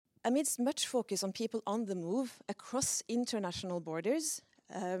Amidst much focus on people on the move across international borders,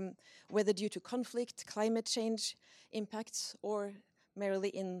 whether due to conflict, climate change impacts, or merely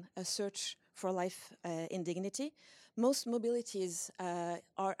in a search for life in dignity, most mobilities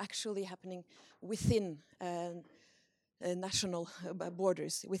are actually happening within national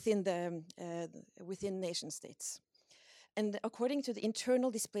borders, within nation states. And according to the Internal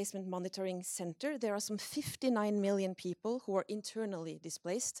Displacement Monitoring Center, there are some 59 million people who are internally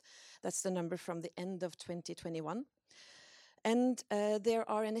displaced. That's the number from the end of 2021. And there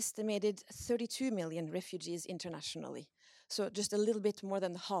are an estimated 32 million refugees internationally. So just a little bit more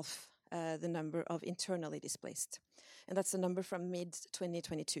than half the number of internally displaced. And that's the number from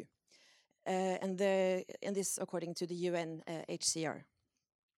mid-2022. And this according to the UNHCR.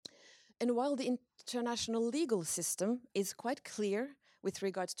 And while the international legal system is quite clear with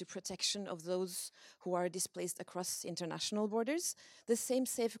regards to protection of those who are displaced across international borders, the same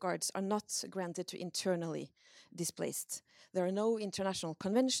safeguards are not granted to internally displaced. There are no international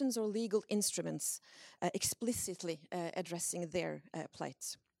conventions or legal instruments explicitly addressing their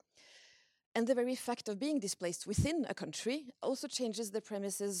plight. And the very fact of being displaced within a country also changes the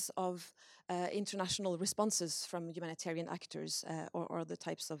premises of international responses from humanitarian actors or other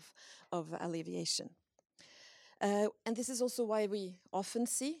types of alleviation. And this is also why we often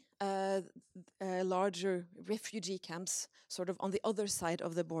see larger refugee camps sort of on the other side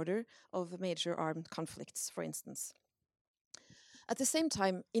of the border of major armed conflicts, for instance. At the same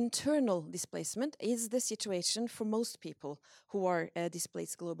time, internal displacement is the situation for most people who are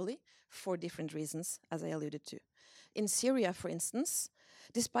displaced globally for different reasons, as I alluded to. In Syria, for instance,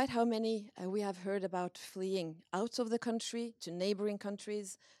 despite how many we have heard about fleeing out of the country to neighboring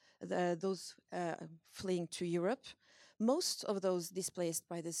countries, those fleeing to Europe, most of those displaced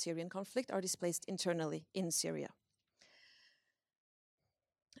by the Syrian conflict are displaced internally in Syria.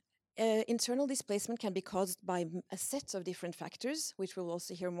 Internal displacement can be caused by a set of different factors, which we'll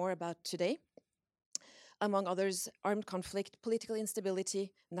also hear more about today. Among others, armed conflict, political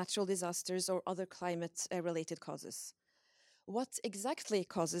instability, natural disasters, or other climate-related causes. What exactly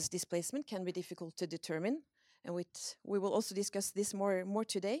causes displacement can be difficult to determine, and we will also discuss this more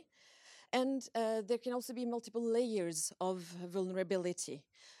today. And there can also be multiple layers of vulnerability,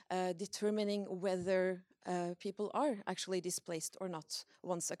 determining whether people are actually displaced or not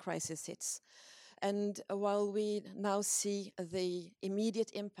once a crisis hits. And while we now see the immediate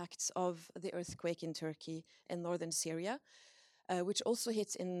impacts of the earthquake in Turkey and northern Syria, which also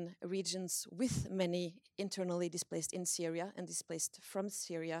hit in regions with many internally displaced in Syria and displaced from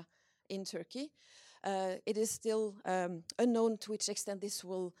Syria in Turkey, it is still unknown to which extent this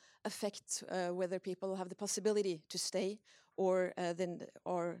will affect whether people have the possibility to stay or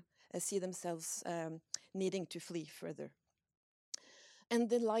see themselves needing to flee further. And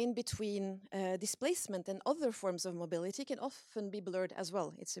the line between displacement and other forms of mobility can often be blurred as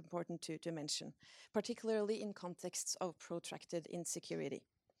well, it's important to mention, particularly in contexts of protracted insecurity.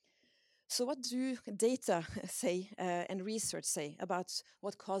 So what do data say and research say about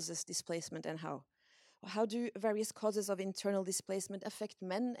what causes displacement and how? How do various causes of internal displacement affect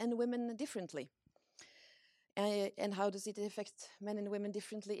men and women differently? And how does it affect men and women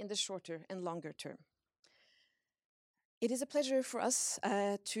differently in the shorter and longer term? It is a pleasure for us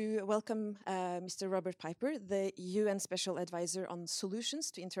to welcome Mr. Robert Piper, the UN Special Advisor on Solutions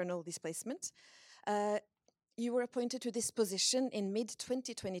to Internal Displacement. You were appointed to this position in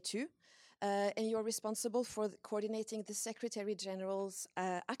mid-2022, and you are responsible for coordinating the Secretary General's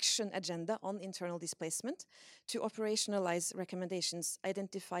action agenda on internal displacement to operationalize recommendations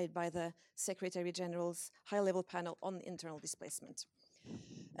identified by the Secretary General's high-level panel on internal displacement.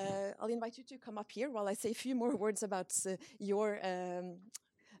 I'll invite you to come up here while I say a few more words about your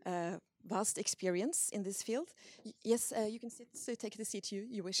vast experience in this field. Yes, you can sit, so take the seat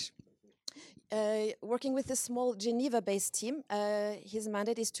you wish. Working with a small Geneva-based team, his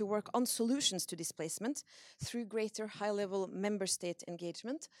mandate is to work on solutions to displacement through greater high-level member state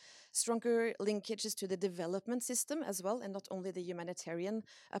engagement, stronger linkages to the development system as well, and not only the humanitarian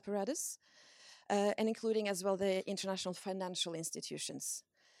apparatus, and including as well the international financial institutions,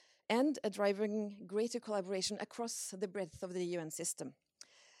 and driving greater collaboration across the breadth of the UN system.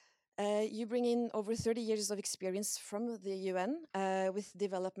 You bring in over 30 years of experience from the UN with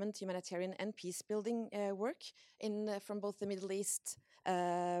development, humanitarian and peace-building work from both the Middle East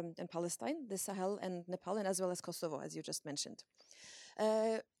and Palestine, the Sahel and Nepal, and as well as Kosovo, as you just mentioned.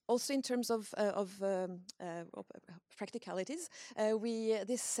 Also in terms of practicalities,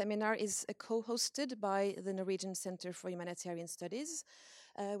 this seminar is co-hosted by the Norwegian Center for Humanitarian Studies,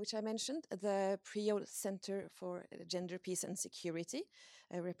 which I mentioned, the PRIO Center for Gender, Peace and Security,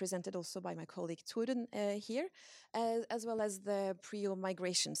 represented also by my colleague Torun here, as well as the PRIO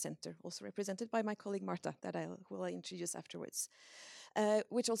Migration Center, also represented by my colleague Marta, that I will introduce afterwards.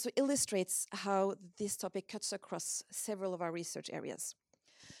 Which also illustrates how this topic cuts across several of our research areas.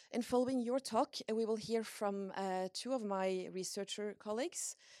 And following your talk, we will hear from two of my researcher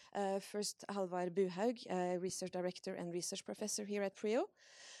colleagues. First, Halvard Buhaug, Research Director and Research Professor here at PRIO.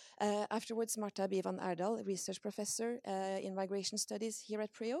 Afterwards, Marta Bivan Erdal, Research Professor in Migration Studies here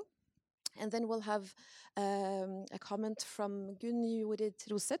at PRIO. And then we'll have a comment from Gunn Jorid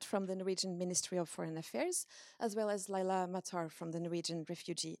Roseth from the Norwegian Ministry of Foreign Affairs, as well as Laila Matar from the Norwegian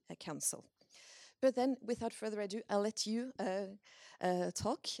Refugee Council. But then, without further ado, I'll let you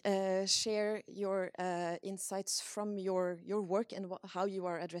talk, share your insights from your work and how you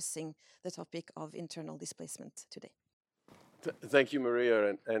are addressing the topic of internal displacement today. Thank you,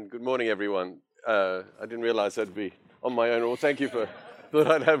 Maria, and good morning, everyone. I didn't realize I'd be on my own. Well, thank you for that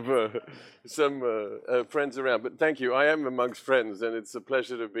I'd have some friends around. But thank you. I am amongst friends, and it's a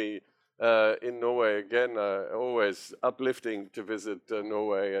pleasure to be in Norway again. Always uplifting to visit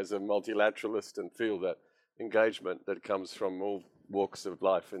Norway as a multilateralist and feel that engagement that comes from all walks of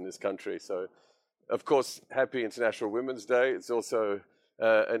life in this country. So, of course, happy International Women's Day. It's also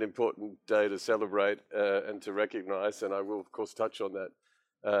an important day to celebrate and to recognize, and I will, of course, touch on that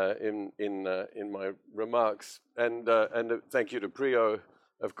in my remarks. And thank you to PRIO,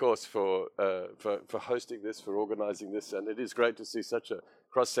 of course, for hosting this, for organizing this, and it is great to see such a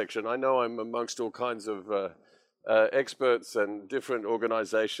cross-section. I know I'm amongst all kinds of experts and different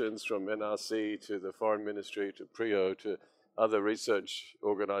organizations, from NRC to the Foreign Ministry to PRIO to other research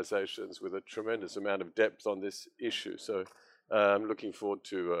organizations with a tremendous amount of depth on this issue. So I'm looking forward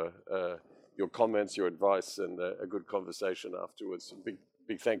to your comments, your advice, and a good conversation afterwards.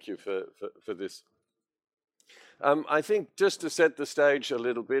 Big thank you for this. I think just to set the stage a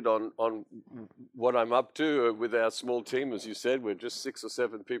little bit on what I'm up to with our small team, as you said, we're just 6 or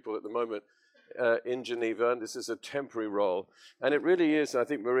 7 people at the moment in Geneva, and this is a temporary role. And it really is, I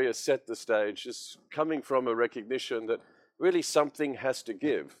think Maria set the stage, just coming from a recognition that really something has to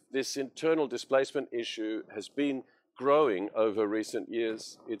give. This internal displacement issue has been growing over recent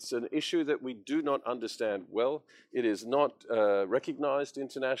years. It's an issue that we do not understand well. It is not recognized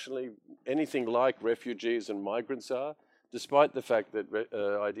internationally, anything like refugees and migrants are, despite the fact that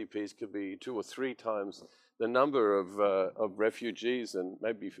IDPs can be 2 or 3 times the number of refugees and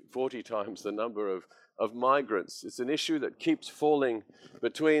maybe 40 times the number of migrants. It's an issue that keeps falling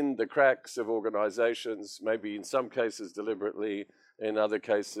between the cracks of organizations, maybe in some cases deliberately, in other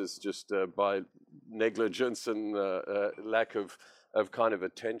cases just by negligence and lack of kind of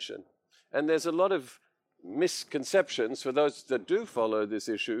attention. And there's a lot of misconceptions for those that do follow this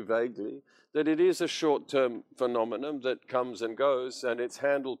issue vaguely, that it is a short-term phenomenon that comes and goes, and it's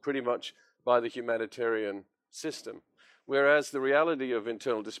handled pretty much by the humanitarian system. Whereas the reality of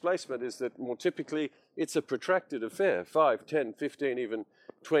internal displacement is that more typically it's a protracted affair, 5, 10, 15, even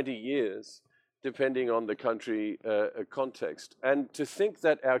 20 years, depending on the country context. And to think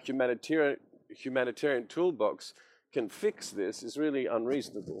that our humanitarian toolbox can fix this is really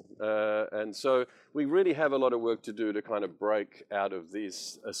unreasonable. And so we really have a lot of work to do to kind of break out of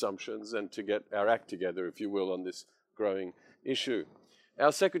these assumptions and to get our act together, if you will, on this growing issue.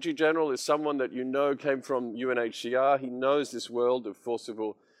 Our Secretary General is someone that you know came from UNHCR. He knows this world of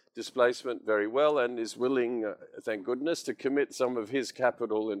forcible displacement very well and is willing, thank goodness, to commit some of his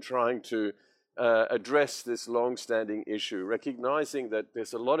capital in trying to address this long-standing issue, recognizing that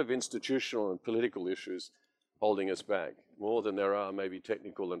there's a lot of institutional and political issues holding us back, more than there are maybe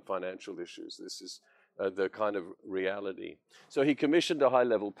technical and financial issues. This is the kind of reality. So he commissioned a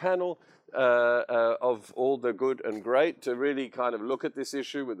high-level panel of all the good and great to really kind of look at this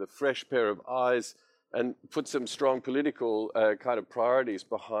issue with a fresh pair of eyes and put some strong political kind of priorities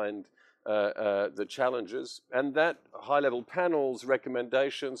behind the challenges. And that high-level panel's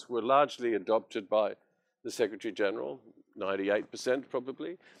recommendations were largely adopted by the Secretary General, 98%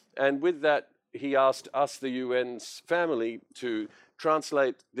 probably. And with that, he asked us, the UN's family, to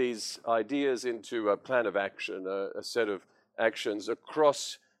translate these ideas into a plan of action, a set of actions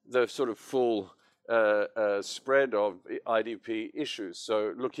across the sort of full spread of IDP issues.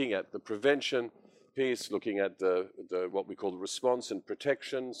 So looking at the prevention piece, looking at the what we call the response and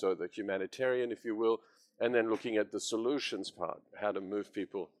protection, so the humanitarian, if you will, and then looking at the solutions part, how to move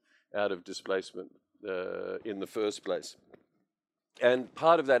people out of displacement in the first place. And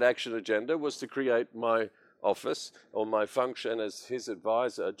part of that action agenda was to create my office or my function as his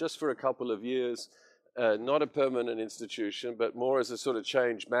advisor just for a couple of years not a permanent institution, but more as a sort of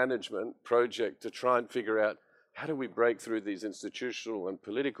change management project to try and figure out how do we break through these institutional and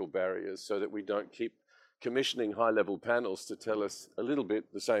political barriers so that we don't keep commissioning high-level panels to tell us a little bit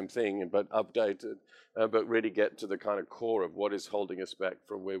the same thing, but updated, but really get to the kind of core of what is holding us back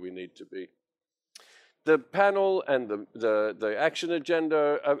from where we need to be. The panel and the action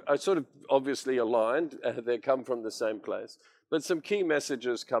agenda are sort of obviously aligned. They come from the same place. But some key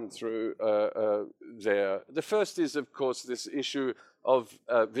messages come through there. The first is, of course, this issue of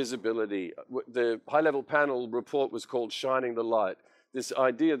visibility. The high-level panel report was called Shining the Light. This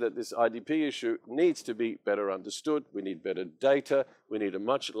idea that this IDP issue needs to be better understood. We need better data. We need a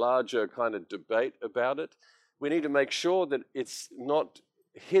much larger kind of debate about it. We need to make sure that it's not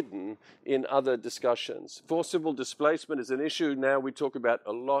hidden in other discussions. Forcible displacement is an issue now we talk about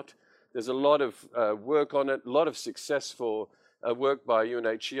a lot. There's a lot of work on it, a lot of successful work by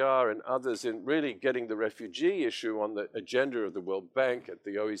UNHCR and others in really getting the refugee issue on the agenda of the World Bank at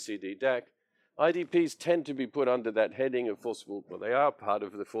the OECD DAC. IDPs tend to be put under that heading of forcible, well, they are part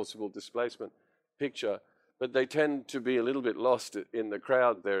of the forcible displacement picture, but they tend to be a little bit lost in the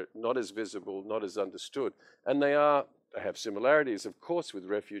crowd. They're not as visible, not as understood. And they have similarities, of course, with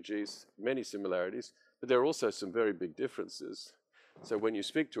refugees, many similarities, but there are also some very big differences. So when you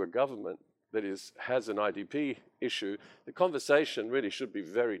speak to a government that has an IDP issue, the conversation really should be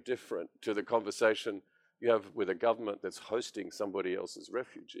very different to the conversation you have with a government that's hosting somebody else's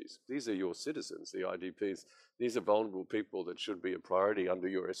refugees. These are your citizens, the IDPs. These are vulnerable people that should be a priority under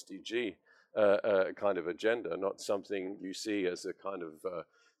your SDG kind of agenda, not something you see as a kind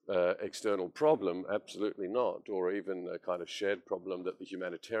of external problem, absolutely not, or even a kind of shared problem that the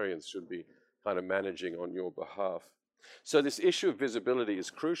humanitarians should be kind of managing on your behalf. So this issue of visibility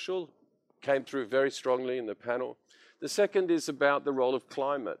is crucial, came through very strongly in the panel. The second is about the role of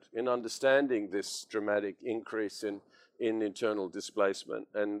climate in understanding this dramatic increase in internal displacement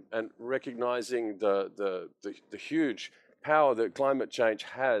and recognizing the huge power that climate change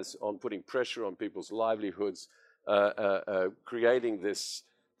has on putting pressure on people's livelihoods, creating this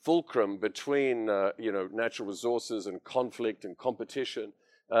fulcrum between natural resources and conflict and competition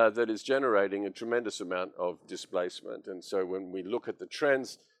that is generating a tremendous amount of displacement. And so when we look at the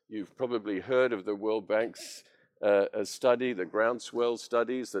trends, you've probably heard of the World Bank's a study, the groundswell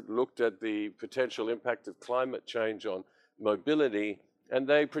studies that looked at the potential impact of climate change on mobility, and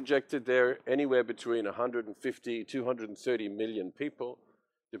they projected there anywhere between 150, 230 million people,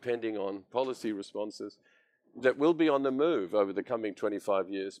 depending on policy responses, that will be on the move over the coming 25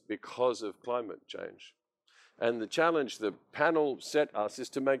 years because of climate change. And the challenge the panel set us is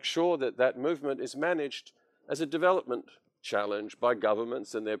to make sure that that movement is managed as a development challenge by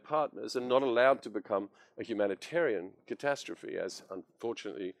governments and their partners and not allowed to become a humanitarian catastrophe, as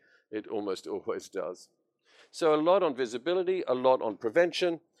unfortunately it almost always does. So a lot on visibility, a lot on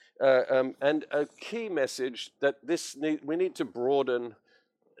prevention, and a key message that we need to broaden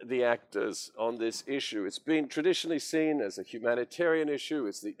the actors on this issue. It's been traditionally seen as a humanitarian issue.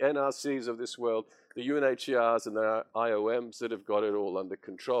 It's the NRCs of this world, the UNHCRs and the IOMs that have got it all under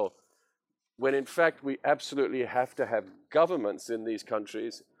control, when in fact we absolutely have to have governments in these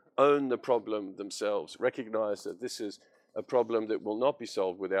countries own the problem themselves, recognize that this is a problem that will not be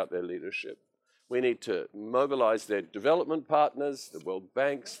solved without their leadership. We need to mobilize their development partners, the World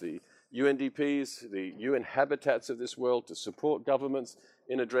Banks, the UNDPs, the UN habitats of this world to support governments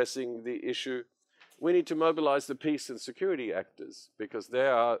in addressing the issue. We need to mobilize the peace and security actors because they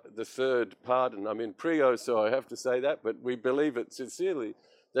are the third part, and I'm in PRIO, so I have to say that, but we believe it sincerely,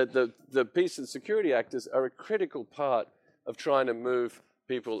 that the peace and security actors are a critical part of trying to move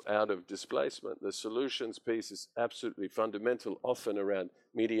people out of displacement. The solutions piece is absolutely fundamental, often around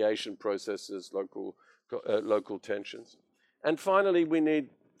mediation processes, local tensions. And finally, we need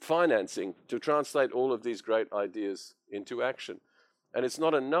financing to translate all of these great ideas into action. And it's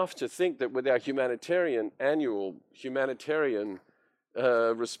not enough to think that with our annual humanitarian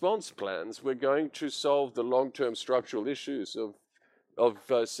response plans, we're going to solve the long-term structural issues of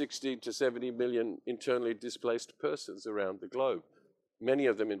 60 to 70 million internally displaced persons around the globe, many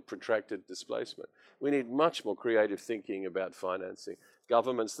of them in protracted displacement. We need much more creative thinking about financing.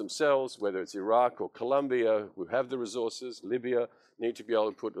 Governments themselves, whether it's Iraq or Colombia, who have the resources, Libya, need to be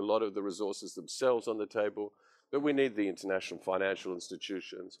able to put a lot of the resources themselves on the table. But we need the international financial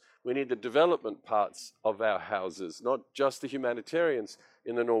institutions. We need the development parts of our houses, not just the humanitarians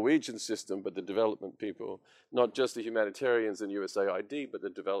in the Norwegian system, but the development people, not just the humanitarians in USAID, but the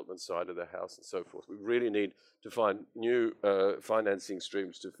development side of the house and so forth. We really need to find new financing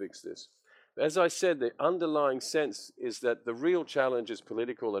streams to fix this. As I said, the underlying sense is that the real challenge is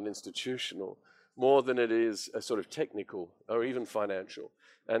political and institutional. more than it is a sort of technical or even financial.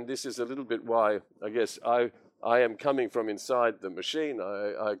 And this is a little bit why, I guess, I am coming from inside the machine.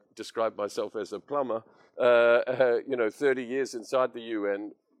 I describe myself as a plumber, 30 years inside the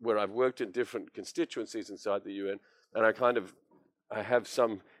UN, where I've worked in different constituencies inside the UN, and I have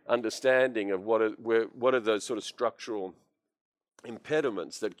some understanding of what are those sort of structural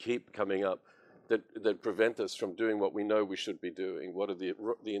impediments that keep coming up that prevent us from doing what we know we should be doing. What are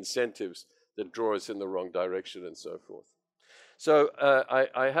the incentives that draw us in the wrong direction and so forth. So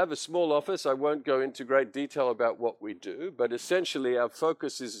I have a small office. I won't go into great detail about what we do, but essentially our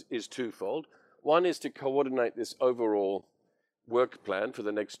focus is twofold. One is to coordinate this overall work plan for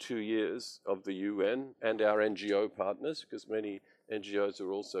the next 2 years of the UN and our NGO partners, because many NGOs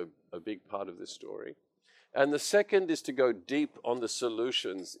are also a big part of this story. And the second is to go deep on the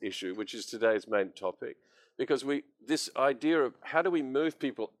solutions issue, which is today's main topic, because this idea of how do we move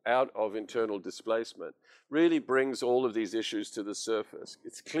people out of internal displacement really brings all of these issues to the surface.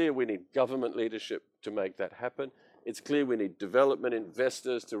 It's clear we need government leadership to make that happen. It's clear we need development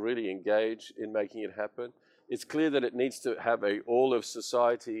investors to really engage in making it happen. It's clear that it needs to have a all of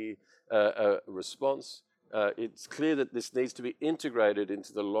society response. It's clear that this needs to be integrated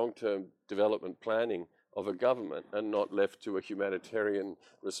into the long-term development planning of a government and not left to a humanitarian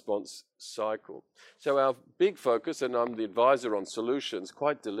response cycle. So our big focus, and I'm the advisor on solutions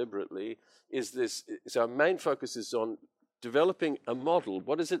quite deliberately, so our main focus is on developing a model.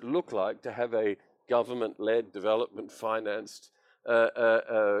 What does it look like to have a government-led, development-financed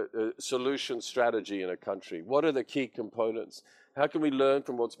solution strategy in a country? What are the key components? How can we learn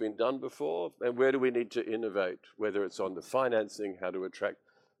from what's been done before? And where do we need to innovate? Whether it's on the financing, how to attract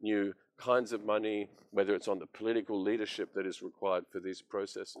new kinds of money, whether it's on the political leadership that is required for these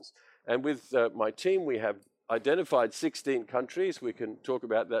processes. And with my team, we have identified 16 countries. We can talk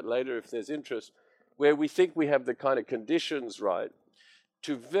about that later if there's interest, where we think we have the kind of conditions right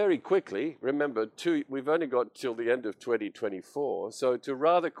to very quickly, remember, we've only got till the end of 2024, so to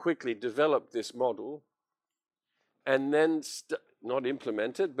rather quickly develop this model and then not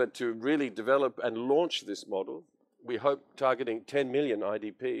implement it, but to really develop and launch this model. We hope targeting 10 million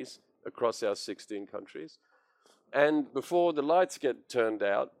IDPs across our 16 countries. And before the lights get turned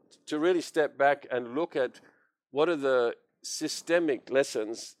out, to really step back and look at what are the systemic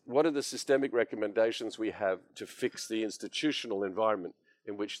lessons, what are the systemic recommendations we have to fix the institutional environment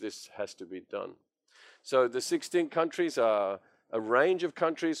in which this has to be done. So the 16 countries are a range of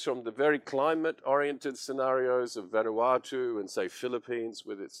countries, from the very climate-oriented scenarios of Vanuatu and, say, Philippines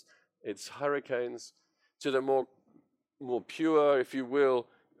with its hurricanes, to the more pure, if you will,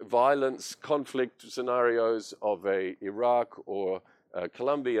 violence, conflict scenarios of Iraq or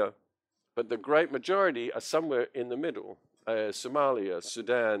Colombia. But the great majority are somewhere in the middle, Somalia,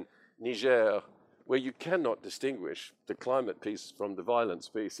 Sudan, Niger, where you cannot distinguish the climate piece from the violence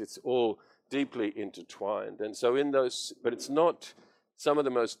piece. It's all deeply intertwined. And so in those, but it's not some of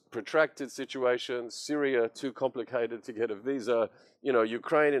the most protracted situations. Syria, too complicated to get a visa.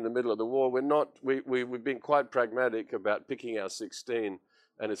 Ukraine in the middle of the war. We've been quite pragmatic about picking our 16,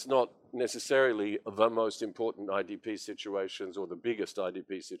 and it's not necessarily the most important IDP situations or the biggest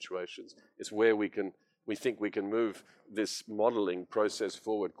IDP situations. It's where we think we can move this modeling process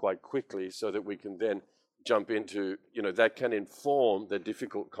forward quite quickly so that we can then jump into, that can inform the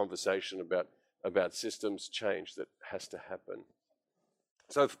difficult conversation about systems change that has to happen.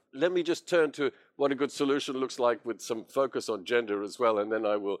 So let me just turn to what a good solution looks like with some focus on gender as well, and then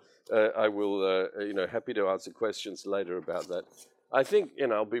I will happy to answer questions later about that. I think,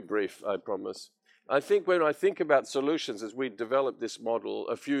 I'll be brief, I promise. I think when I think about solutions as we develop this model,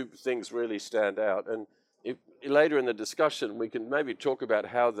 a few things really stand out. And later in the discussion, we can maybe talk about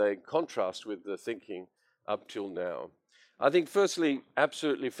how they contrast with the thinking up till now. I think firstly,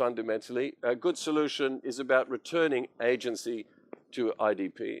 absolutely fundamentally, a good solution is about returning agency to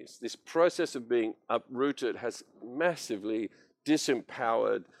IDPs. This process of being uprooted has massively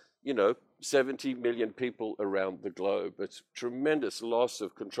disempowered, 70 million people around the globe. It's tremendous loss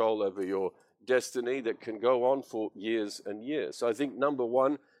of control over your destiny that can go on for years and years. So I think number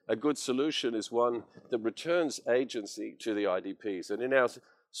one, a good solution is one that returns agency to the IDPs. And in our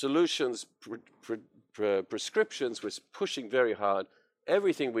solutions prescriptions, we're pushing very hard.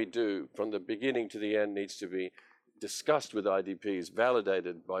 Everything we do from the beginning to the end needs to be discussed with IDPs,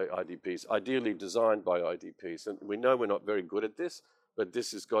 validated by IDPs, ideally designed by IDPs. And we know we're not very good at this, but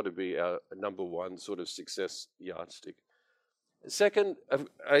this has got to be our number one sort of success yardstick. Second,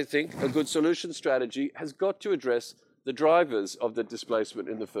 I think a good solution strategy has got to address the drivers of the displacement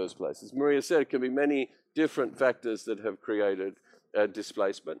in the first place. As Maria said, it can be many different factors that have created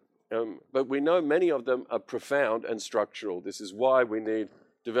displacement. But we know many of them are profound and structural. This is why we need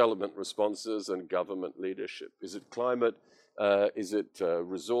development responses and government leadership. Is it climate? Is it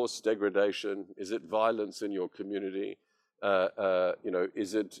resource degradation? Is it violence in your community?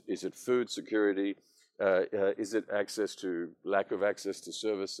 Is it food security? Is it lack of access to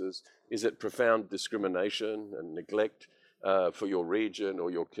services? Is it profound discrimination and neglect for your region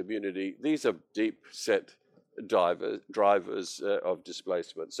or your community? These are deep set drivers of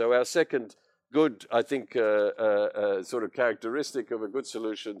displacement. So our second good, I think, sort of characteristic of a good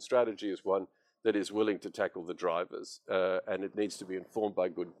solution strategy is one that is willing to tackle the drivers. And it needs to be informed by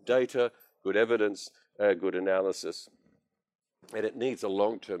good data, good evidence, good analysis. And it needs a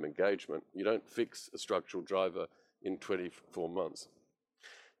long-term engagement. You don't fix a structural driver in 24 months.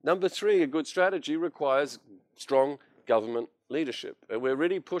 Number three, a good strategy requires strong government leadership. And we're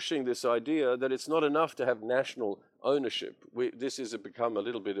really pushing this idea that it's not enough to have national ownership. This has become a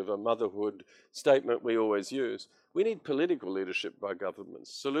little bit of a motherhood statement we always use. We need political leadership by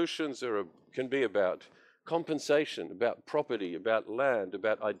governments. Solutions can be about compensation, about property, about land,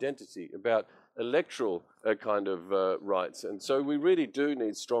 about identity, about electoral kind of rights. And so we really do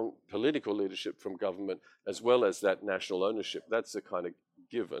need strong political leadership from government as well as that national ownership. That's a kind of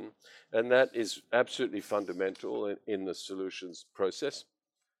given. And that is absolutely fundamental in the solutions process.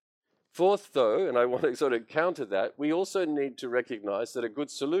 Fourth, though, and I want to sort of counter that, we also need to recognize that a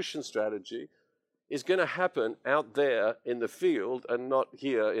good solution strategy is going to happen out there in the field and not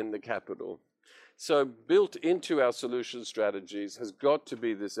here in the capital. So built into our solution strategies has got to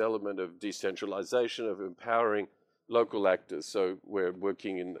be this element of decentralization, of empowering local actors. So we're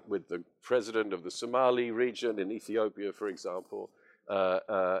working with the president of the Somali region in Ethiopia, for example.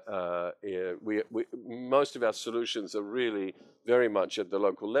 Most of our solutions are really very much at the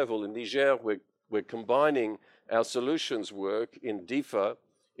local level. In Niger, we're combining our solutions work in Difa,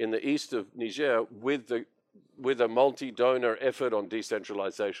 in the east of Niger, with a multi-donor effort on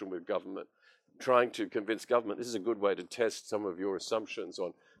decentralization with government, trying to convince government this is a good way to test some of your assumptions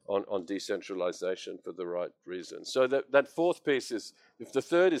on decentralization for the right reasons. So that fourth piece is, if the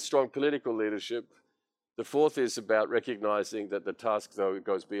third is strong political leadership, the fourth is about recognizing that the task, though, it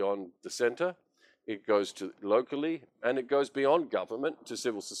goes beyond the center, it goes to locally, and it goes beyond government to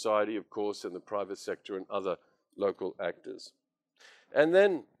civil society, of course, and the private sector and other local actors. And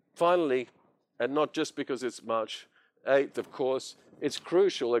then finally, and not just because it's March 8th, of course, it's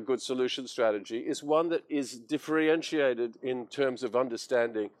crucial, a good solution strategy is one that is differentiated in terms of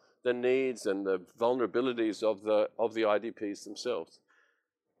understanding the needs and the vulnerabilities of the IDPs themselves.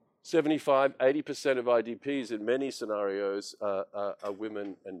 75, 80% of IDPs in many scenarios are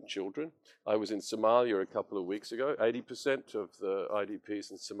women and children. I was in Somalia a couple of weeks ago. 80% of the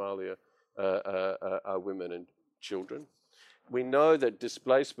IDPs in Somalia are women and children. We know that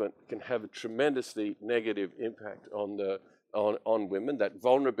displacement can have a tremendously negative impact on women. That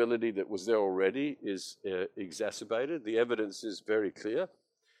vulnerability that was there already is exacerbated. The evidence is very clear.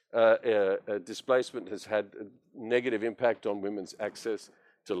 Displacement has had a negative impact on women's access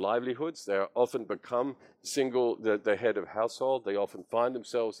to livelihoods. They often become the head of household. They often find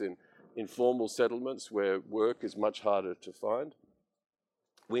themselves in informal settlements where work is much harder to find.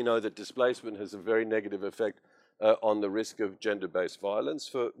 We know that displacement has a very negative effect on the risk of gender-based violence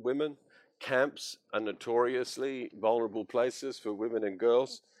for women. Camps are notoriously vulnerable places for women and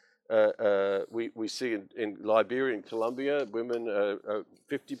girls. We see in Liberia and Colombia, women are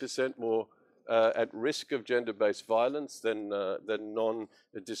 50% more at risk of gender-based violence than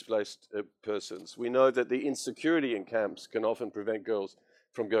non-displaced persons. We know that the insecurity in camps can often prevent girls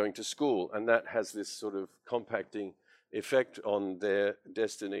from going to school, and that has this sort of compacting effect on their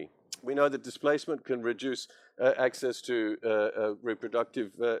destiny. We know that displacement can reduce access to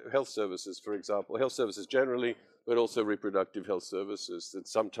reproductive health services, for example, health services generally, but also reproductive health services, that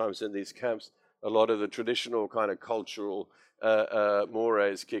sometimes in these camps, a lot of the traditional kind of cultural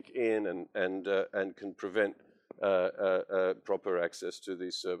mores kick in and can prevent proper access to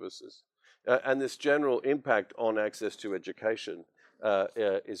these services. And this general impact on access to education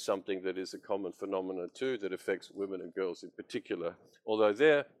is something that is a common phenomenon too, that affects women and girls in particular. Although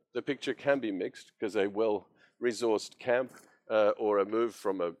there, the picture can be mixed, because a well-resourced camp or a move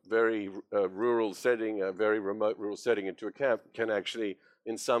from a very rural setting, a very remote rural setting into a camp can actually,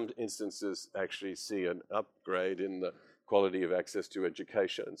 in some instances, actually see an upgrade in the quality of access to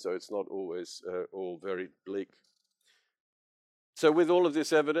education. So it's not always all very bleak. So with all of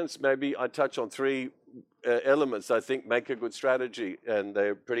this evidence, maybe I touch on three elements I think make a good strategy, and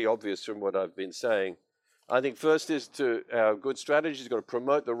they're pretty obvious from what I've been saying. I think first is our good strategy has got to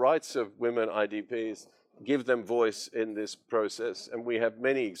promote the rights of women IDPs give them voice in this process. And we have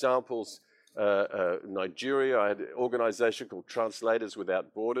many examples. Nigeria, I had an organization called Translators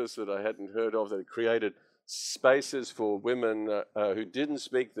Without Borders that I hadn't heard of, that created spaces for women who didn't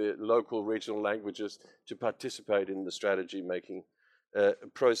speak the local regional languages to participate in the strategy making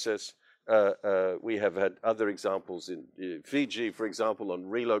process. We have had other examples in Fiji, for example, on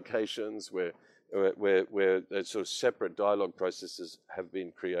relocations where sort of separate dialogue processes have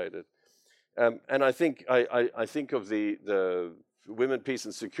been created. And I think of the Women, Peace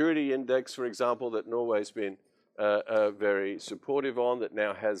and Security Index, for example, that Norway's been very supportive on, that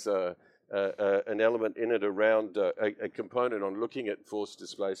now has an element in it around a component on looking at forced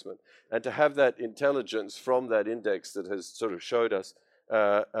displacement. And to have that intelligence from that index that has sort of showed us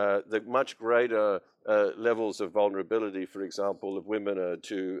the much greater levels of vulnerability, for example, of women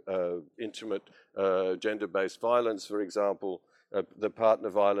to intimate gender-based violence, for example, the partner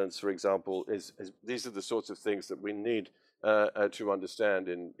violence, for example, these are the sorts of things that we need to understand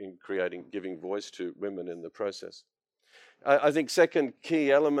in giving voice to women in the process. I think second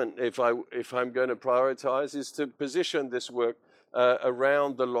key element, if I'm going to prioritize, is to position this work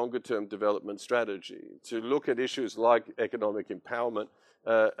around the longer term development strategy, to look at issues like economic empowerment,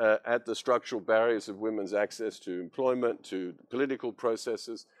 at the structural barriers of women's access to employment, to political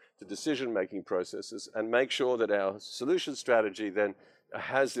processes, to decision-making processes, and make sure that our solution strategy then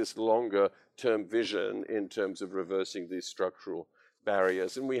has this longer-term vision in terms of reversing these structural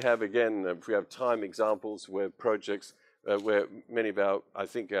barriers. And we have, again, if we have time, examples where projects, where many of our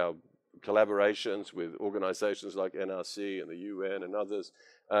collaborations with organizations like NRC and the UN and others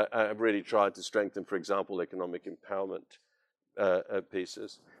have really tried to strengthen, for example, economic empowerment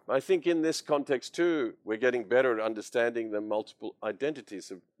pieces. I think in this context too, we're getting better at understanding the multiple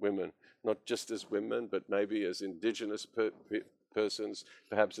identities of women, not just as women, but maybe as indigenous persons,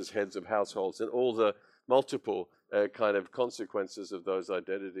 perhaps as heads of households, and all the multiple kind of consequences of those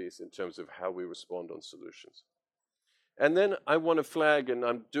identities in terms of how we respond on solutions. And then I want to flag, and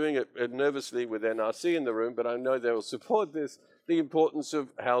I'm doing it nervously with NRC in the room, but I know they will support this, the importance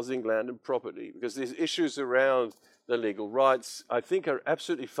of housing, land, and property, because these issues around the legal rights, I think, are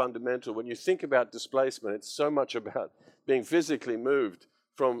absolutely fundamental. When you think about displacement, it's so much about being physically moved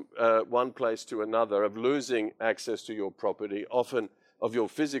from one place to another, of losing access to your property, often of your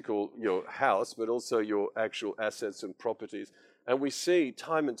house, but also your actual assets and properties. And we see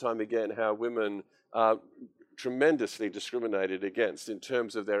time and time again how women are tremendously discriminated against in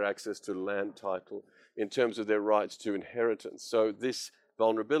terms of their access to land title, in terms of their rights to inheritance. So these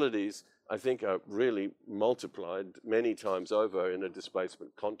vulnerabilities, I think, are really multiplied many times over in a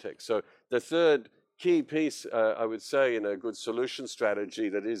displacement context. So the third key piece, I would say, in a good solution strategy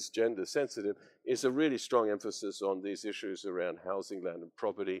that is gender sensitive, is a really strong emphasis on these issues around housing, land, and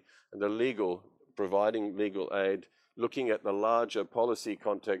property, and providing legal aid, looking at the larger policy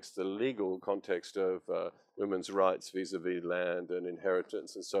context, the legal context of women's rights vis-a-vis land and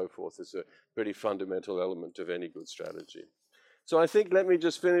inheritance and so forth, is a pretty fundamental element of any good strategy. So I think, let me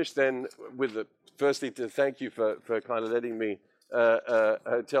just finish then with firstly to thank you for kind of letting me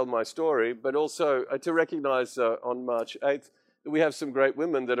tell my story, but also to recognize on March 8th that we have some great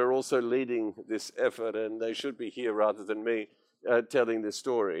women that are also leading this effort, and they should be here rather than me telling this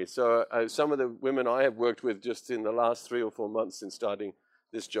story. So some of the women I have worked with just in the last 3 or 4 months since starting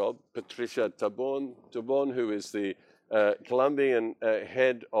this job, Patricia Tabon, who is the Colombian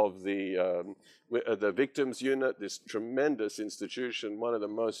head of the victims unit, this tremendous institution, one of the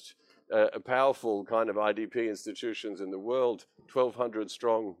most powerful kind of IDP institutions in the world, 1,200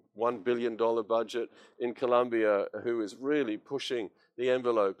 strong, $1 billion budget in Colombia, who is really pushing the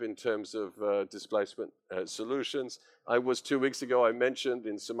envelope in terms of displacement solutions. I was 2 weeks ago, I mentioned,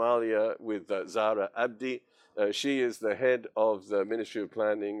 in Somalia with Zara Abdi. She is the head of the Ministry of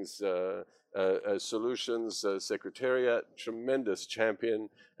Planning's Solutions Secretariat, tremendous champion.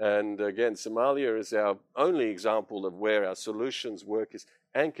 And again, Somalia is our only example of where our solutions work is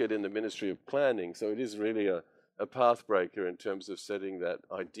anchored in the Ministry of Planning. So it is really a pathbreaker in terms of setting that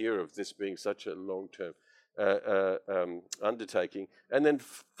idea of this being such a long-term undertaking. And then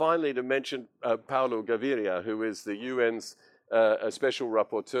finally to mention Paulo Gaviria, who is the UN's a special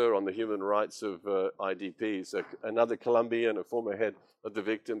rapporteur on the human rights of IDPs, another Colombian, a former head of the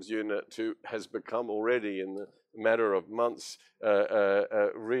victims unit, who has become already in the matter of months a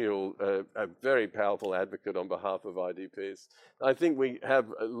very powerful advocate on behalf of IDPs. I think we have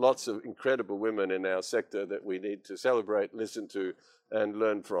lots of incredible women in our sector that we need to celebrate, listen to, and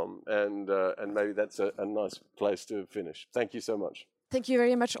learn from. And maybe that's a nice place to finish. Thank you so much. Thank you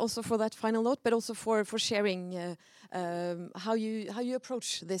very much also for that final note, but also for sharing how you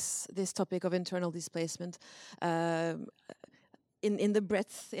approach this topic of internal displacement. In the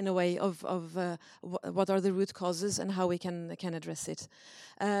breadth, in a way, of what are the root causes and how we can address it.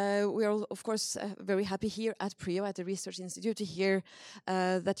 We are, of course, very happy here at PRIO, at the Research Institute, to hear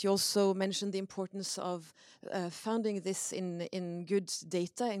that you also mentioned the importance of founding this in good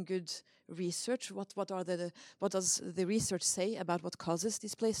data and good research. What does the research say about what causes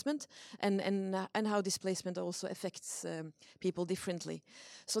displacement, and how displacement also affects people differently.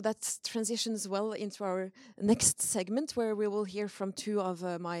 So that transitions well into our next segment, where we will hear from two of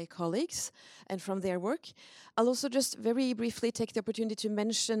my colleagues and from their work. I'll also just very briefly take the opportunity to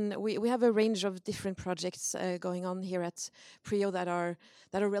mention we have a range of different projects going on here at PRIO that are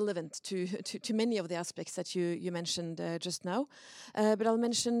relevant to many of the aspects that you mentioned just now. But I'll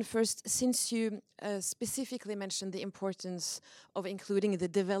mention first, since you specifically mentioned the importance of including the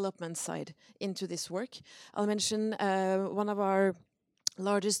development side into this work, I'll mention one of our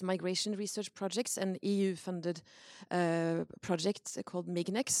largest migration research projects, an EU-funded project called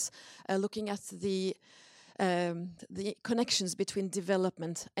MIGNEX, looking at the connections between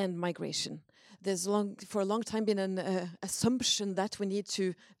development and migration. There's for a long time been an assumption that we need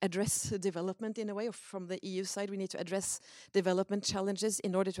to address development in a way. From the EU side, we need to address development challenges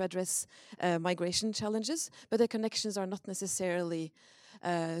in order to address migration challenges, but the connections are not necessarily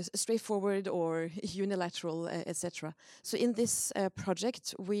straightforward or unilateral, etc. So in this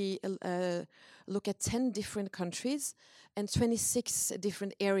project, we look at 10 different countries and 26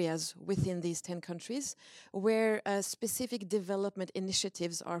 different areas within these 10 countries where specific development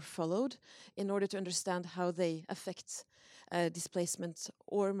initiatives are followed in order to understand how they affect displacement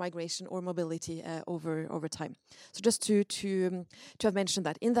or migration or mobility over time. So just to have mentioned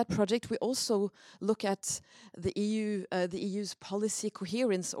that in that project, we also look at the EU's policy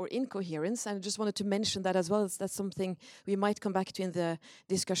coherence or incoherence, and I just wanted to mention that as well. That's something we might come back to in the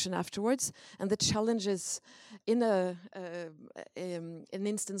discussion afterwards, and the challenges in an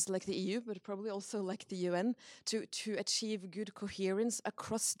instance like the EU, but probably also like the UN, to achieve good coherence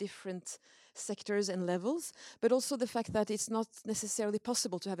across different sectors and levels, but also the fact that it's not necessarily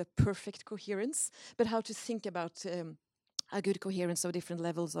possible to have a perfect coherence, but how to think about a good coherence of different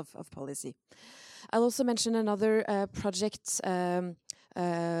levels of policy. I'll also mention another project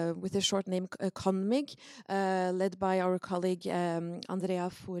with a short name, CONMIG, led by our colleague Andrea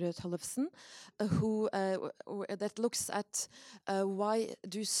Fore Tollefsen, that looks at why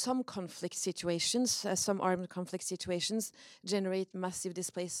do some conflict situations, some armed conflict situations, generate massive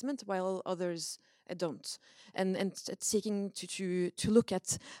displacement while others don't, and seeking to look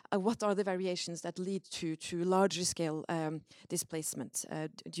at what are the variations that lead to larger scale displacement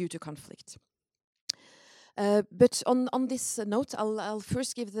due to conflict. But on this note, I'll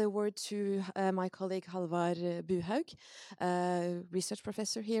first give the word to my colleague Halvard Buhaug, research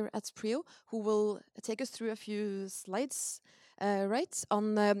professor here at PRIO, who will take us through a few slides,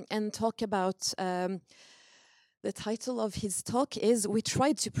 and talk about. The title of his talk is "We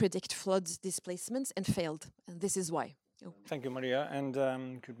tried to predict flood displacements and failed, and this is why." Oh. Thank you, Maria, and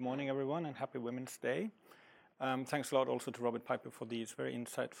good morning, everyone, and happy Women's Day. Thanks a lot also to Robert Piper for these very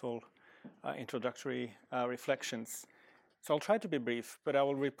insightful introductory reflections. So I'll try to be brief, but I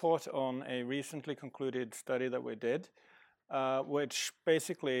will report on a recently concluded study that we did, which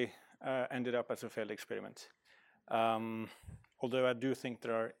basically ended up as a failed experiment. Although I do think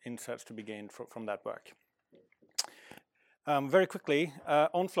there are insights to be gained from that work. Very quickly,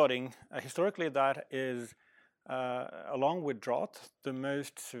 on flooding, historically that is, along with drought, the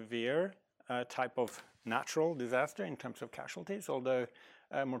most severe type of natural disaster in terms of casualties, although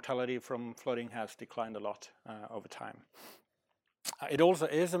mortality from flooding has declined a lot over time. It also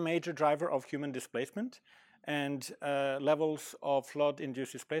is a major driver of human displacement, and levels of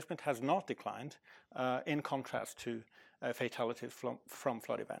flood-induced displacement has not declined in contrast to fatalities from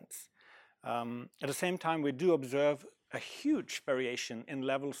flood events. At the same time, we do observe a huge variation in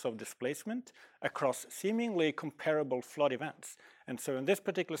levels of displacement across seemingly comparable flood events. And so in this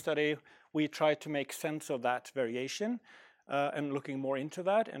particular study, we tried to make sense of that variation and looking more into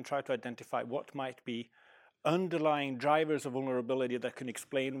that and try to identify what might be underlying drivers of vulnerability that can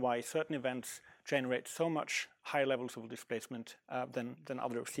explain why certain events generate so much higher levels of displacement than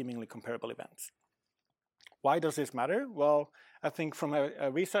other seemingly comparable events. Why does this matter? Well, I think from a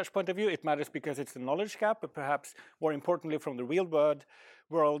research point of view, it matters because it's a knowledge gap, but perhaps more importantly from the real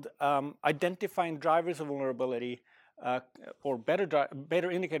world, identifying drivers of vulnerability or better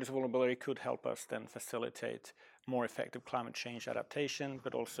indicators of vulnerability could help us then facilitate more effective climate change adaptation,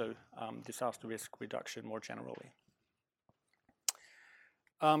 but also disaster risk reduction more generally.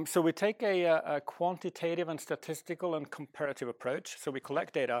 So we take a quantitative and statistical and comparative approach. So we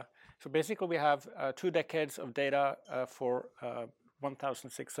collect data. So basically we have 2 decades of data for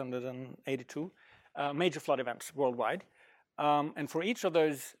 1,682 major flood events worldwide. And for each of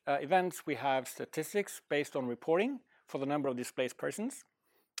those events, we have statistics based on reporting for the number of displaced persons.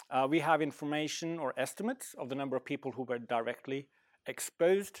 We have information or estimates of the number of people who were directly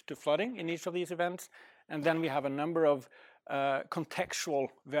exposed to flooding in each of these events. And then we have a number of contextual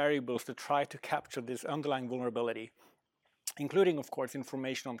variables to try to capture this underlying vulnerability, including, of course,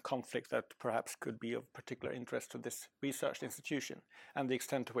 information on conflict that perhaps could be of particular interest to this research institution and the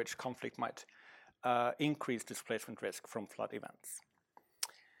extent to which conflict might increase displacement risk from flood events.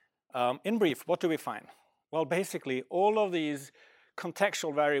 In brief, what do we find? Well, basically, all of these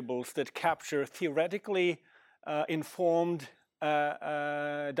contextual variables that capture theoretically informed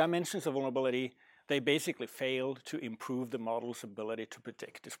dimensions of vulnerability, they basically failed to improve the model's ability to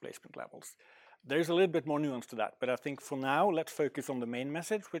predict displacement levels. There's a little bit more nuance to that, but I think for now, let's focus on the main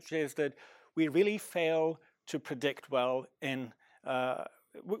message, which is that we really fail to predict well on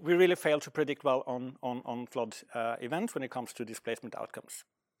flood events when it comes to displacement outcomes.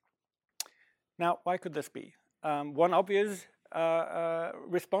 Now, why could this be? One obvious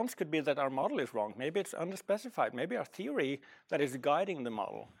response could be that our model is wrong. Maybe it's underspecified. Maybe our theory that is guiding the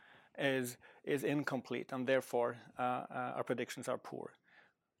model is incomplete, and therefore our predictions are poor.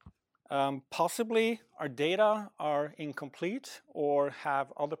 Possibly our data are incomplete or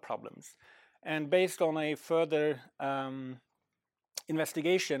have other problems. And based on a further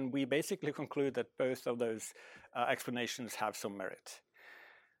investigation, we basically conclude that both of those explanations have some merit.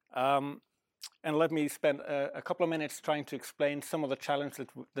 And let me spend a couple of minutes trying to explain some of the challenges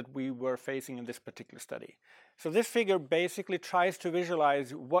that we were facing in this particular study. So this figure basically tries to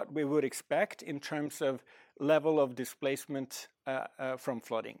visualize what we would expect in terms of level of displacement from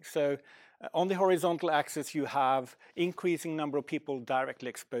flooding. So on the horizontal axis, you have increasing number of people directly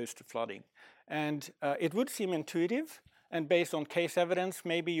exposed to flooding. And it would seem intuitive. And based on case evidence,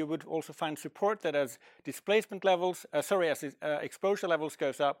 maybe you would also find support that as displacement levels, as exposure levels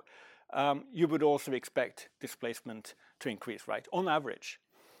goes up, you would also expect displacement to increase, right, on average.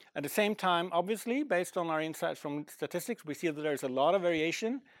 At the same time, obviously, based on our insights from statistics, we see that there's a lot of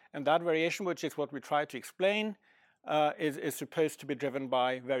variation, and that variation, which is what we try to explain, is supposed to be driven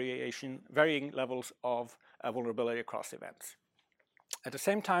by varying levels of vulnerability across events. At the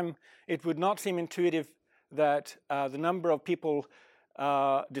same time, it would not seem intuitive that the number of people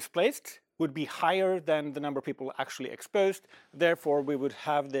displaced would be higher than the number of people actually exposed. Therefore, we would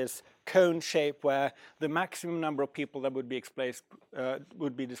have this cone shape where the maximum number of people that would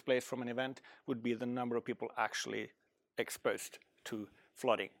be displaced from an event would be the number of people actually exposed to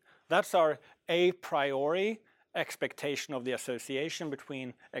flooding. That's our a priori expectation of the association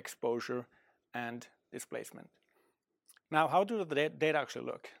between exposure and displacement. Now, how do the data actually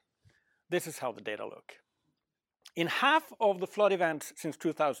look? This is how the data look. In half of the flood events since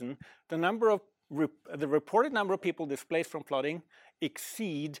 2000, the reported number of people displaced from flooding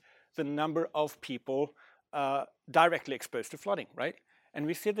exceed the number of people directly exposed to flooding, right? And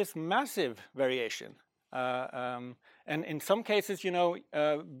we see this massive variation. And in some cases,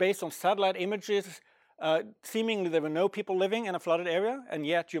 based on satellite images, seemingly there were no people living in a flooded area, and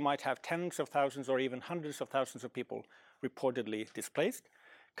yet you might have tens of thousands or even hundreds of thousands of people reportedly displaced.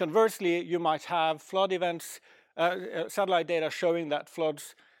 Conversely, you might have flood events, satellite data showing that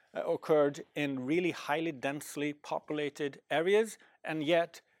floods occurred in really highly densely populated areas, and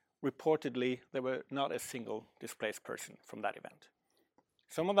yet reportedly there were not a single displaced person from that event.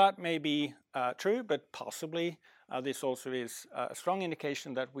 Some of that may be true, but possibly this also is a strong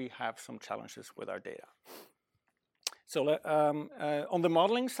indication that we have some challenges with our data. So on the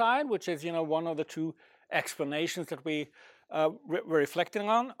modeling side, which is one of the two explanations that we were reflecting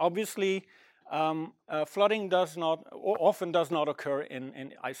on, obviously flooding often does not occur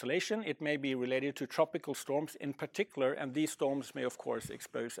in isolation. It may be related to tropical storms in particular, and these storms may of course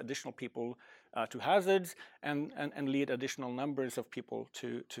expose additional people to hazards and lead additional numbers of people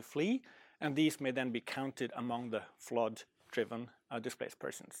to flee, and these may then be counted among the flood-driven displaced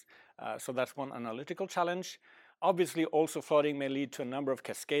persons. So that's one analytical challenge. Obviously, also flooding may lead to a number of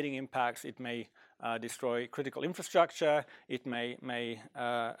cascading impacts. It may destroy critical infrastructure. It may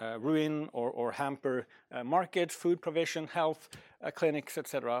ruin or hamper markets, food provision, health clinics,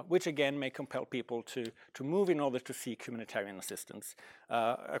 etc., which again may compel people to move in order to seek humanitarian assistance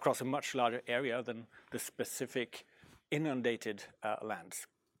across a much larger area than the specific inundated lands.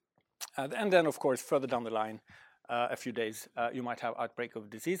 And then, of course, further down the line, a few days, you might have outbreak of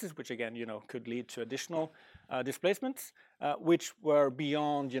diseases, which again, could lead to additional displacements, which were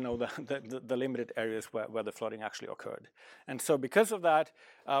beyond, the limited areas where the flooding actually occurred. And so because of that,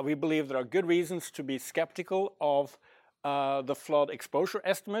 we believe there are good reasons to be skeptical of the flood exposure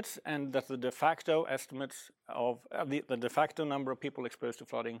estimates, and that the de facto estimates of the de facto number of people exposed to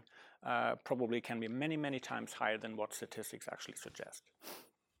flooding probably can be many, many times higher than what statistics actually suggest.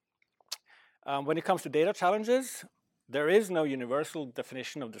 When it comes to data challenges, there is no universal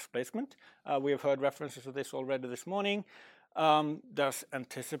definition of displacement. We have heard references to this already this morning. Does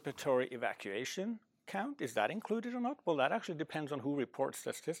anticipatory evacuation count? Is that included or not? Well, that actually depends on who reports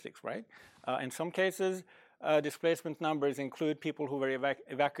statistics, right? In some cases, displacement numbers include people who were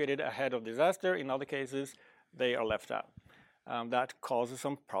evacuated ahead of disaster. In other cases, they are left out. That causes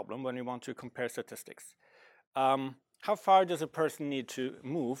some problem when you want to compare statistics. How far does a person need to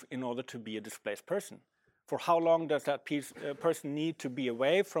move in order to be a displaced person? For how long does that person need to be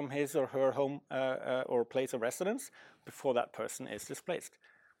away from his or her home or place of residence before that person is displaced?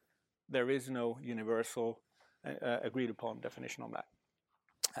 There is no universal agreed upon definition on that.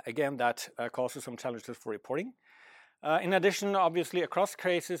 Again, that causes some challenges for reporting. In addition, obviously, across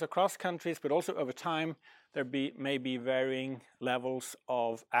cases, across countries, but also over time, there may be varying levels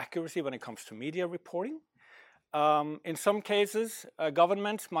of accuracy when it comes to media reporting. In some cases,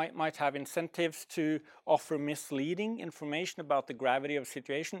 governments might have incentives to offer misleading information about the gravity of a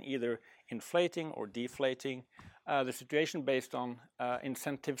situation, either inflating or deflating the situation based on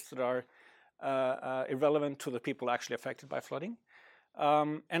incentives that are irrelevant to the people actually affected by flooding.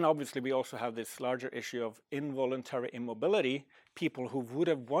 And obviously, we also have this larger issue of involuntary immobility, people who would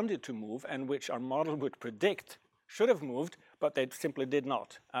have wanted to move and which our model would predict should have moved, but they simply did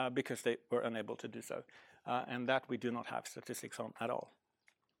not because they were unable to do so. And that we do not have statistics on at all.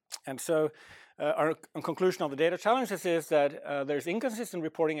 And so our conclusion of the data challenges is that there's inconsistent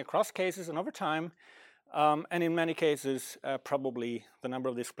reporting across cases and over time, and in many cases, probably the number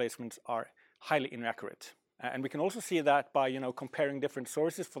of displacements are highly inaccurate. And we can also see that by comparing different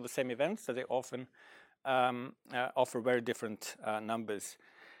sources for the same events, that they often offer very different numbers.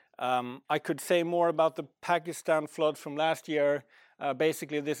 I could say more about the Pakistan floods from last year.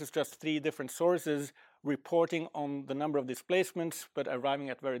 Basically, this is just 3 different sources reporting on the number of displacements, but arriving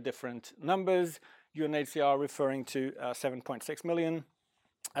at very different numbers. UNHCR referring to 7.6 million.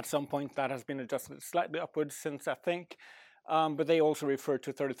 At some point, that has been adjusted slightly upwards since, I think. But they also refer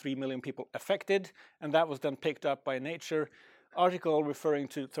to 33 million people affected, and that was then picked up by a Nature article referring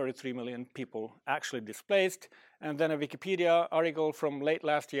to 33 million people actually displaced. And then a Wikipedia article from late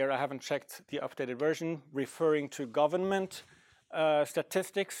last year, I haven't checked the updated version, referring to government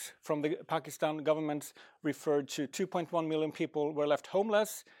statistics from the Pakistan government, referred to 2.1 million people were left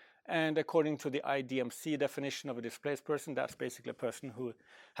homeless. And according to the IDMC definition of a displaced person, that's basically a person who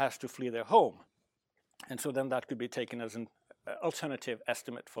has to flee their home. And so then that could be taken as an alternative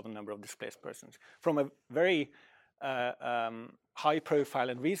estimate for the number of displaced persons. From a very high profile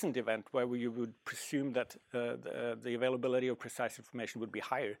and recent event where you would presume that the availability of precise information would be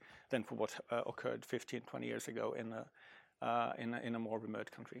higher than for what occurred 15, 20 years ago in a more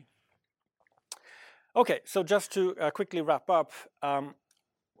remote country. Okay, so just to quickly wrap up,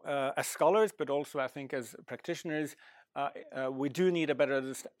 as scholars, but also I think as practitioners, we do need a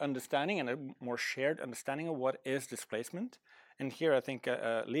better understanding and a more shared understanding of what is displacement. And here I think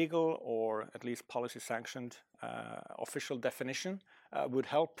a legal or at least policy sanctioned official definition would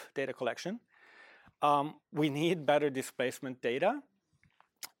help data collection. We need better displacement data.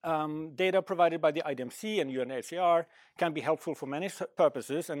 Data provided by the IDMC and UNHCR can be helpful for many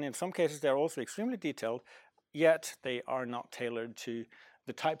purposes, and in some cases they're also extremely detailed, yet they are not tailored to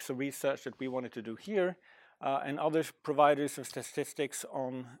the types of research that we wanted to do here. And other providers of statistics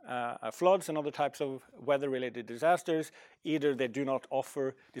on floods and other types of weather-related disasters, either they do not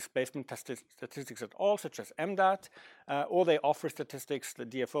offer displacement statistics at all, such as MDAT, or they offer statistics, the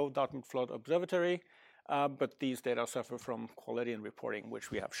DFO, Dartmouth Flood Observatory, but these data suffer from quality in reporting, which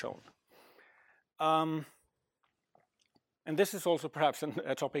we have shown. And this is also perhaps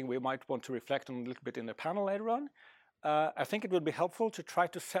a topic we might want to reflect on a little bit in the panel later on. I think it would be helpful to try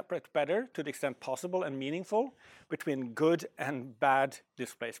to separate better, to the extent possible and meaningful, between good and bad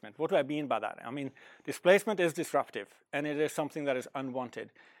displacement. What do I mean by that? I mean, displacement is disruptive, and it is something that is unwanted.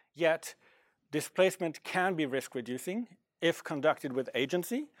 Yet, displacement can be risk-reducing if conducted with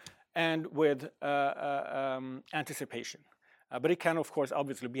agency and with anticipation. But it can, of course,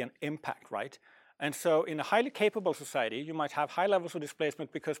 obviously be an impact, right? And so in a highly capable society, you might have high levels of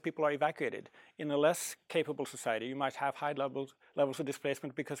displacement because people are evacuated. In a less capable society, you might have high levels of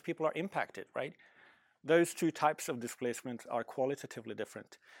displacement because people are impacted, right? those two types of displacement are qualitatively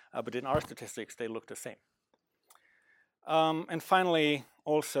different, but in our statistics, they look the same. And finally,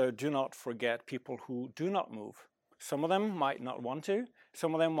 also do not forget people who do not move. Some of them might not want to,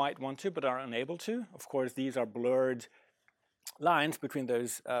 some of them might want to but are unable to. Of course, these are blurred lines between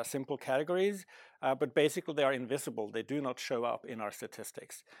those simple categories, but basically they are invisible. They do not show up in our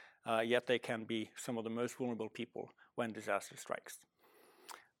statistics, yet they can be some of the most vulnerable people when disaster strikes.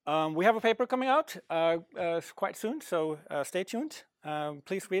 We have a paper coming out quite soon, so stay tuned.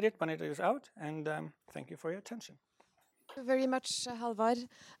 Please read it when it is out, and thank you for your attention. Thank you very much, Halvard.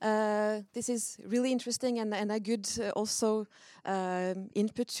 This is really interesting and a good also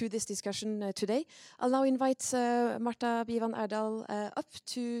input to this discussion today. I'll now invite Marta Bivan Erdal up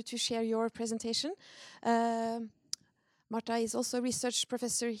to share your presentation. Marta is also a research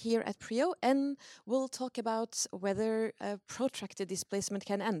professor here at PRIO and will talk about whether protracted displacement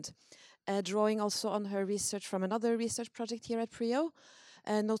can end, drawing also on her research from another research project here at PRIO,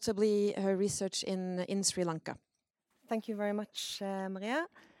 notably her research in Sri Lanka. Thank you very much, Maria.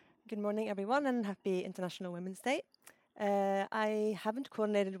 Good morning, everyone, and happy International Women's Day. I haven't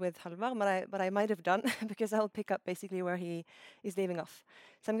coordinated with Halvard, but I might have done because I'll pick up basically where he is leaving off.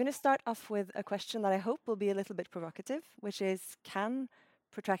 So I'm going to start off with a question that I hope will be a little bit provocative, which is, can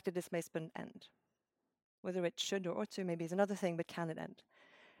protracted displacement end? Whether it should or ought to maybe is another thing, but can it end?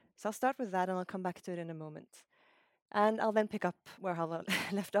 So I'll start with that and I'll come back to it in a moment. And I'll then pick up where Halvard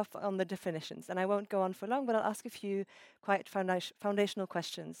left off on the definitions. And I won't go on for long, but I'll ask a few quite foundational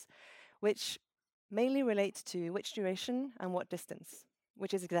questions, which mainly relate to which duration and what distance,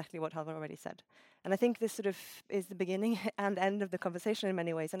 which is exactly what Halvard already said. And I think this sort of is the beginning and end of the conversation in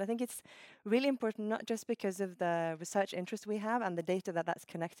many ways. And I think it's really important, not just because of the research interest we have and the data that that's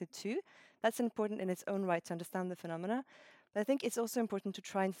connected to. That's important in its own right to understand the phenomena. But I think it's also important to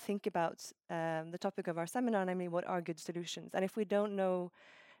try and think about the topic of our seminar, namely what are good solutions. And if we don't know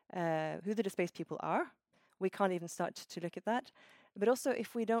who the displaced people are, we can't even start to look at that. But also,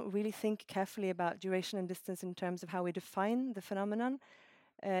 if we don't really think carefully about duration and distance in terms of how we define the phenomenon,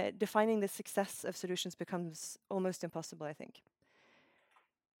 defining the success of solutions becomes almost impossible, I think.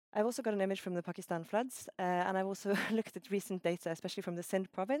 I've also got an image from the Pakistan floods, and I've also looked at recent data, especially from the Sindh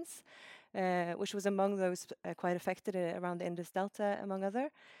province, which was among those quite affected around the Indus Delta, among other.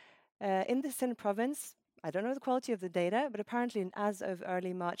 In the Sindh province, I don't know the quality of the data, but apparently as of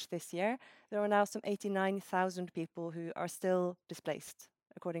early March this year, there are now some 89,000 people who are still displaced,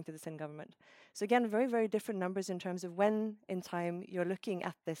 according to the Sindh government. So again, very, very different numbers in terms of when in time you're looking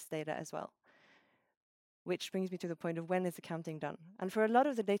at this data as well. Which brings me to the point of when is the counting done? And for a lot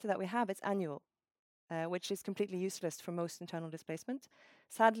of the data that we have, it's annual, which is completely useless for most internal displacement.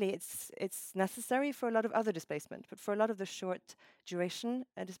 Sadly, it's necessary for a lot of other displacement, but for a lot of the short duration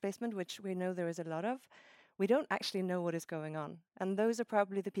displacement, which we know there is a lot of, we don't actually know what is going on. And those are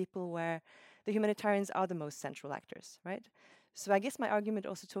probably the people where the humanitarians are the most central actors, right? So I guess my argument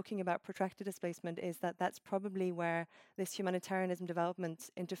also talking about protracted displacement is that that's probably where this humanitarianism development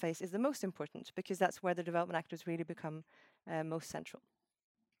interface is the most important, because that's where the development actors really become most central.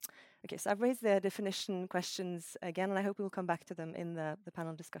 Okay, so I've raised the definition questions again, and I hope we'll come back to them in the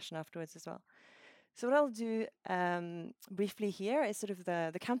panel discussion afterwards as well. So what I'll do briefly here is sort of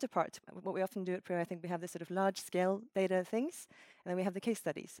the counterpart. What we often do at PRIO, I think we have this sort of large-scale data things, and then we have the case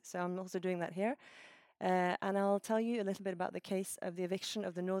studies. So I'm also doing that here. And I'll tell you a little bit about the case of the eviction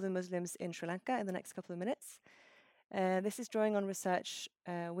of the northern Muslims in Sri Lanka in the next couple of minutes. This is drawing on research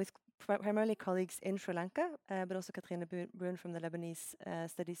with primarily colleagues in Sri Lanka, but also Katrine Brun from the Lebanese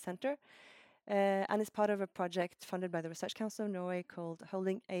Studies Center. And is part of a project funded by the Research Council of Norway called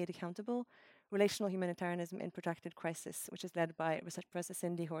Holding Aid Accountable, Relational Humanitarianism in Protracted Crisis, which is led by research professor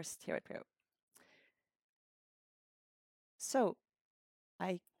Cindy Horst here at PRIO. So,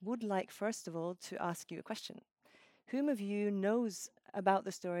 I would like, first of all, to ask you a question. Whom of you knows about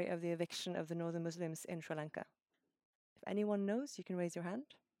the story of the eviction of the northern Muslims in Sri Lanka? If anyone knows, you can raise your hand.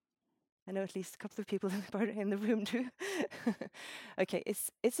 I know at least a couple of people in the room do. Okay,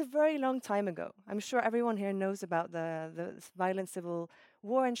 it's a very long time ago. I'm sure everyone here knows about the violent civil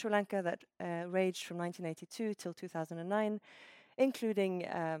war in Sri Lanka that raged from 1982 till 2009, including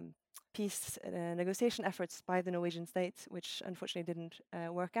peace negotiation efforts by the Norwegian state, which unfortunately didn't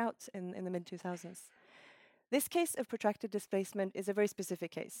work out in the mid-2000s. This case of protracted displacement is a very specific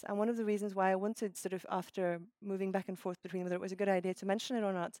case. And one of the reasons why I wanted, sort of after moving back and forth between whether it was a good idea to mention it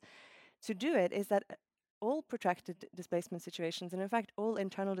or not, to do it is that all protracted displacement situations, and in fact all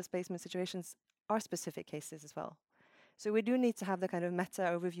internal displacement situations, are specific cases as well. So we do need to have the kind of meta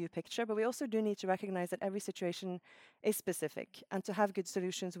overview picture, but we also do need to recognize that every situation is specific. And to have good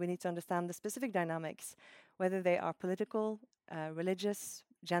solutions, we need to understand the specific dynamics, whether they are political, religious,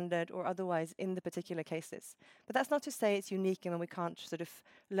 gendered, or otherwise in the particular cases. But that's not to say it's unique and we can't sort of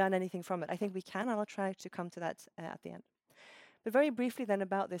learn anything from it. I think we can, and I'll try to come to that at the end. But very briefly then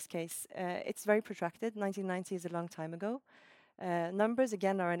about this case, it's very protracted. 1990 is a long time ago. Numbers,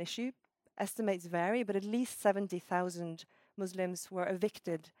 again, are an issue. Estimates vary, but at least 70,000 Muslims were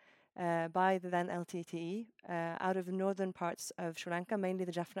evicted by the then LTTE out of the northern parts of Sri Lanka, mainly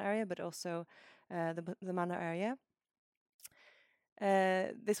the Jaffna area, but also the Mannar area.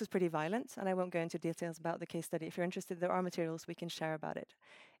 This was pretty violent, and I won't go into details about the case study. If you're interested, there are materials we can share about it.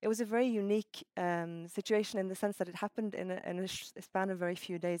 It was a very unique situation in the sense that it happened in a span of very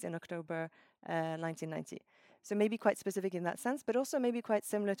few days in October 1990. So maybe quite specific in that sense, but also maybe quite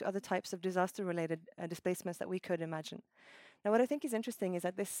similar to other types of disaster-related displacements that we could imagine. Now, what I think is interesting is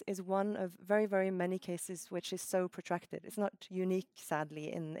that this is one of very, very many cases which is so protracted. It's not unique,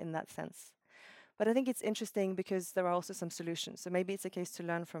 sadly, in that sense. But I think it's interesting because there are also some solutions. So maybe it's a case to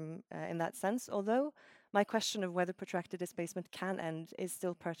learn from in that sense, although my question of whether protracted displacement can end is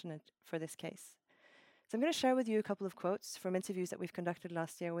still pertinent for this case. So I'm going to share with you a couple of quotes from interviews that we've conducted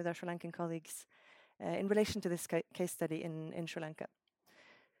last year with our Sri Lankan colleagues in relation to this case study in Sri Lanka.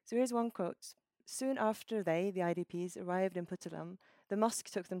 So here's one quote. Soon after they, the IDPs, arrived in Puttalam, the mosque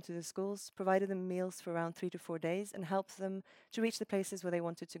took them to the schools, provided them meals for around 3 to 4 days, and helped them to reach the places where they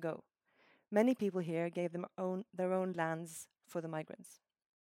wanted to go. Many people here gave them their own lands for the migrants.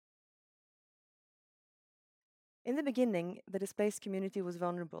 In the beginning, the displaced community was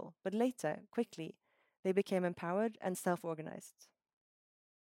vulnerable, but later, quickly, they became empowered and self-organized.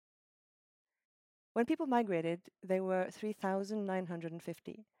 When people migrated, they were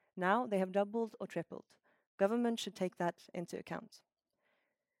 3,950. Now they have doubled or tripled. Government should take that into account.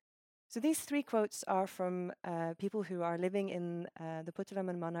 So these three quotes are from people who are living in the Puttalam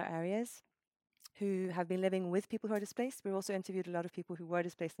and Mannar areas, who have been living with people who are displaced. We've also interviewed a lot of people who were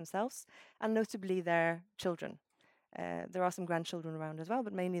displaced themselves, and notably their children. There are some grandchildren around as well,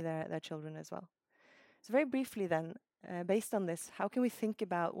 but mainly their children as well. So very briefly then, based on this, how can we think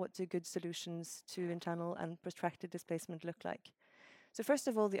about what do good solutions to internal and protracted displacement look like? So first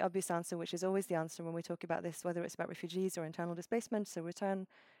of all, the obvious answer, which is always the answer when we talk about this, whether it's about refugees or internal displacement, so return,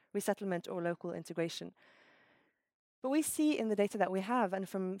 resettlement, or local integration. But we see in the data that we have, and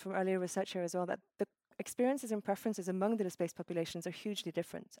from earlier research here as well, that the experiences and preferences among the displaced populations are hugely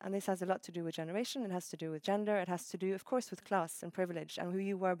different. And this has a lot to do with generation, it has to do with gender, it has to do, of course, with class and privilege and who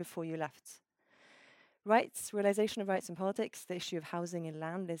you were before you left. Rights, realization of rights in politics, the issue of housing and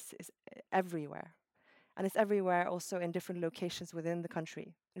land is everywhere. And it's everywhere also in different locations within the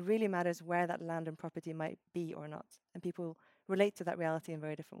country. It really matters where that land and property might be or not. And people relate to that reality in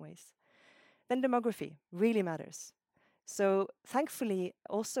very different ways. Then demography really matters. So thankfully,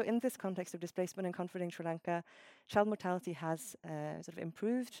 also in this context of displacement and conflict in Sri Lanka, child mortality has sort of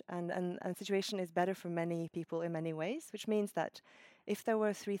improved and the situation is better for many people in many ways, which means that if there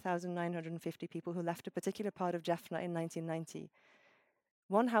were 3,950 people who left a particular part of Jaffna in 1990,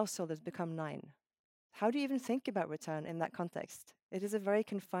 one household has become 9. How do you even think about return in that context? It is a very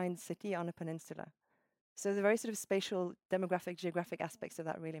confined city on a peninsula. So the very sort of spatial, demographic, geographic aspects of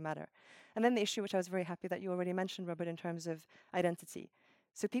that really matter. And then the issue, which I was very happy that you already mentioned, Robert, in terms of identity.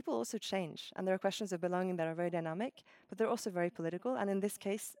 So people also change, and there are questions of belonging that are very dynamic, but they're also very political, and in this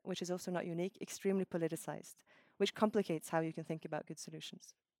case, which is also not unique, extremely politicized, which complicates how you can think about good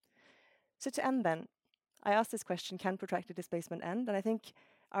solutions. So to end then, I asked this question, can protracted displacement end? And I think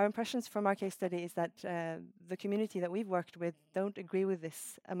our impressions from our case study is that the community that we've worked with don't agree with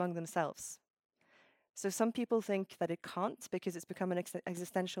this among themselves. So some people think that it can't because it's become an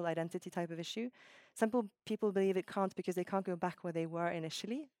existential identity type of issue. Some people believe it can't because they can't go back where they were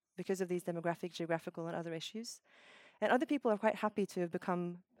initially because of these demographic, geographical, and other issues. And other people are quite happy to have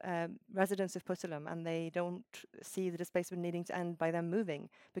become residents of Puttalam, and they don't see the displacement needing to end by them moving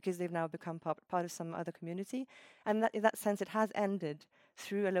because they've now become part of some other community. And in that sense, it has ended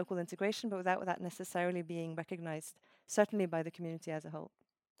through a local integration, but without that necessarily being recognized, certainly by the community as a whole.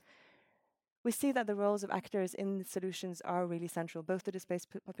 We see that the roles of actors in solutions are really central, both the displaced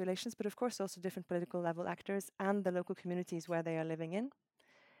populations, but of course also different political level actors and the local communities where they are living in.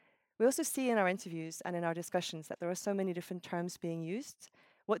 We also see in our interviews and in our discussions that there are so many different terms being used.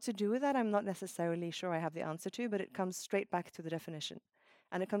 What to do with that, I'm not necessarily sure I have the answer to, but it comes straight back to the definition.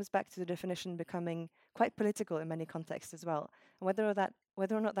 And it comes back to the definition becoming quite political in many contexts as well. And whether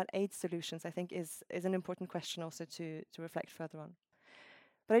or not that aids solutions, I think, is an important question also to reflect further on.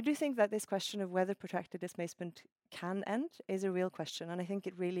 But I do think that this question of whether protracted displacement can end is a real question. And I think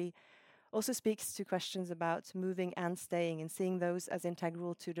it really also speaks to questions about moving and staying and seeing those as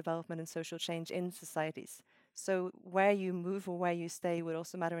integral to development and social change in societies. So where you move or where you stay would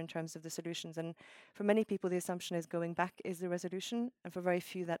also matter in terms of the solutions. And for many people, the assumption is going back is the resolution. And for very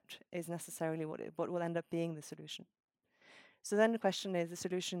few, that is necessarily what will end up being the solution. So then the question is the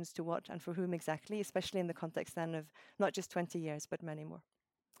solutions to what and for whom exactly, especially in the context then of not just 20 years, but many more.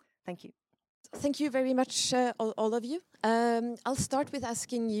 Thank you. Thank you very much, all of you. I'll start with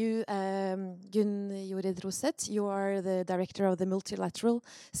asking you, Gunn Jorid Roseth. You are the director of the multilateral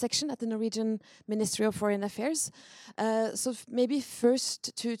section at the Norwegian Ministry of Foreign Affairs. So maybe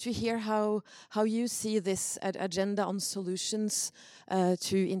first to hear how you see this agenda on solutions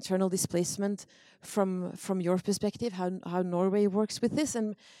to internal displacement from your perspective, how Norway works with this,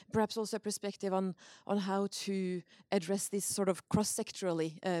 and perhaps also a perspective on how to address this sort of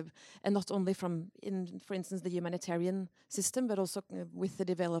cross-sectorally, and not only for instance, the humanitarian system, but also with the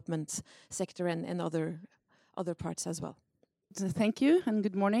development sector and other parts as well. So thank you and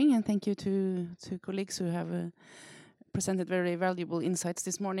good morning, and thank you to colleagues who have presented very valuable insights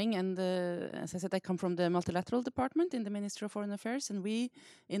this morning. And as I said, I come from the multilateral department in the Ministry of Foreign Affairs, and we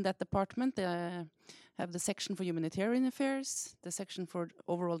in that department have the section for humanitarian affairs, the section for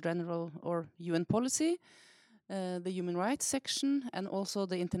overall general or UN policy, the human rights section, and also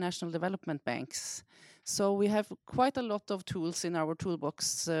the international development banks. So we have quite a lot of tools in our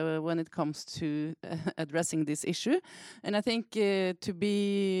toolbox when it comes to addressing this issue. And I think, to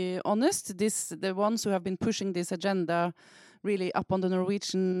be honest, the ones who have been pushing this agenda really up on the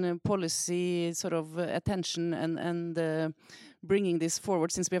Norwegian policy sort of attention and bringing this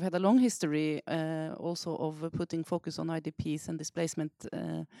forward, since we have had a long history also of putting focus on IDPs and displacement,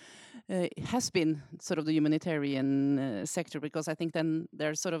 has been sort of the humanitarian sector, because I think then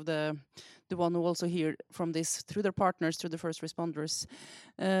they're sort of the one who also hear from this through their partners, through the first responders.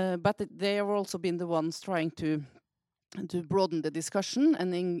 But they have also been the ones trying to broaden the discussion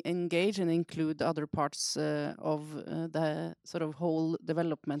and engage and include other parts of the sort of whole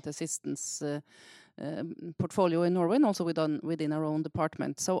development assistance portfolio in Norway, and also within our own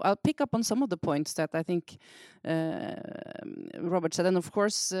department. So I'll pick up on some of the points that I think Robert said, and of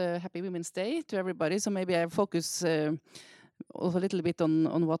course, Happy Women's Day to everybody. So maybe I focus also a little bit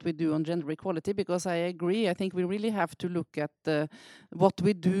on what we do on gender equality, because I agree. I think we really have to look at what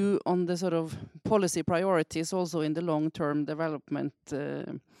we do on the sort of policy priorities also in the long-term development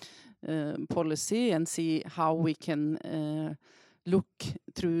policy, and see how we can look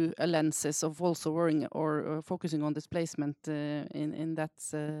through a lenses of also worrying or focusing on displacement in that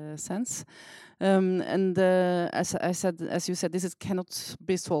sense. And as you said, this cannot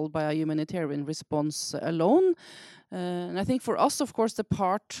be solved by a humanitarian response alone. And I think for us, of course, the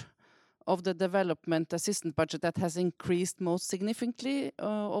part of the development assistance budget that has increased most significantly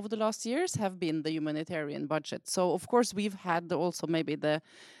over the last years have been the humanitarian budget. So, of course, we've had also maybe the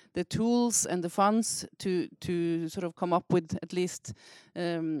tools and the funds to sort of come up with at least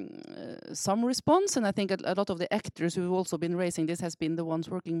some response. And I think a lot of the actors who've also been raising this has been the ones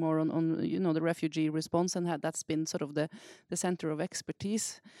working more on the refugee response, and that's been sort of the center of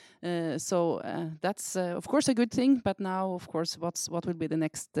expertise. So that's of course a good thing. But now, of course, what will be the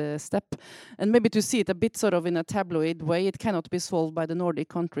next step? And maybe to see it a bit sort of in a tabloid way, it cannot be solved by the Nordic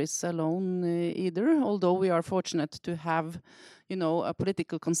countries alone either. Although we are fortunate to have a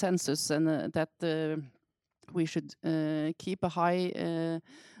political consensus, and that we should keep a high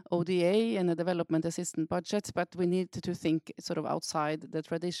ODA and a development assistance budget, but we need to think sort of outside the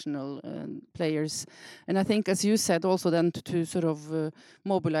traditional players. And I think, as you said, also then to sort of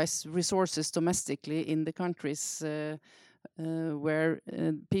mobilize resources domestically in the countries where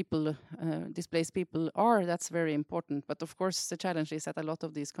displaced people are, that's very important. But of course, the challenge is that a lot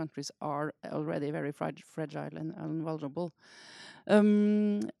of these countries are already very fragile and vulnerable.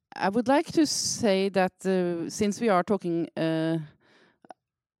 I would like to say that since we are talking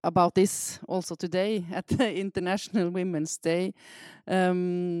about this also today at the International Women's Day,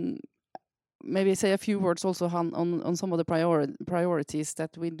 maybe say a few words also on some of the priorities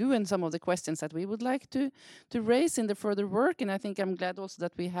that we do, and some of the questions that we would like to raise in the further work. And I think I'm glad also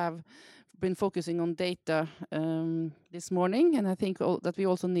that we have been focusing on data this morning, and I think that we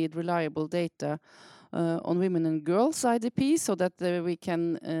also need reliable data on women and girls IDP, so that we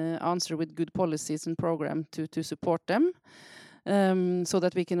can answer with good policies and program to support them. so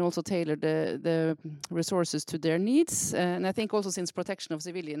that we can also tailor the resources to their needs. And I think also since protection of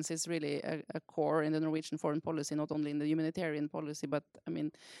civilians is really a core in the Norwegian foreign policy, not only in the humanitarian policy, but I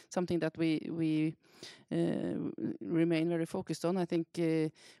mean something that we remain very focused on. I think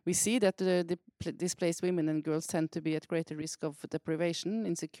we see that the displaced women and girls tend to be at greater risk of deprivation,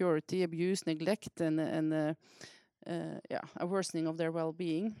 insecurity, abuse, neglect, and a worsening of their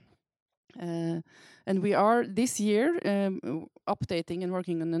well-being. And we are this year updating and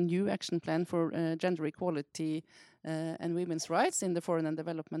working on a new action plan for gender equality and women's rights in the foreign and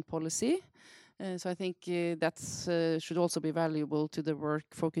development policy. So I think that should also be valuable to the work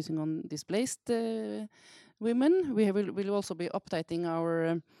focusing on displaced women. We will also be updating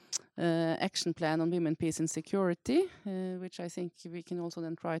our action plan on women, peace and security, which I think we can also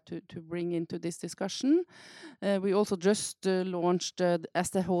then try to bring into this discussion. We also just launched, as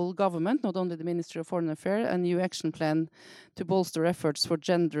the whole government, not only the Ministry of Foreign Affairs, a new action plan to bolster efforts for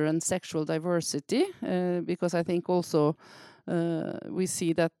gender and sexual diversity, because I think also we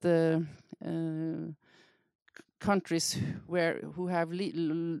see that countries who have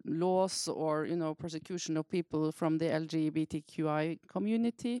laws or persecution of people from the LGBTQI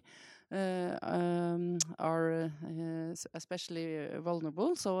community are especially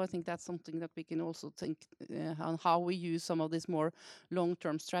vulnerable. So I think that's something that we can also think on how we use some of these more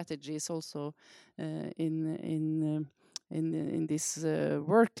long-term strategies also in this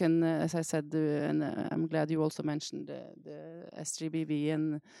work. And as I said, and I'm glad you also mentioned the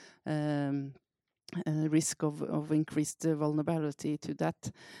SGBV and risk of increased vulnerability to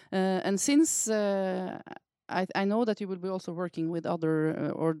that. And since I know that you will be also working with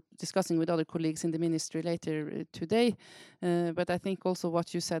other or discussing with other colleagues in the ministry later today, but I think also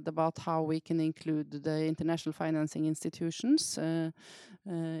what you said about how we can include the international financing institutions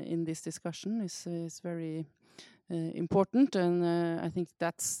in this discussion is very important, and I think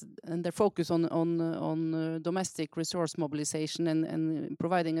that's the focus on domestic resource mobilization and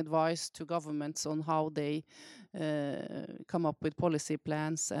providing advice to governments on how they come up with policy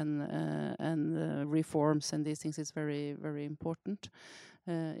plans and reforms and these things is very, very important.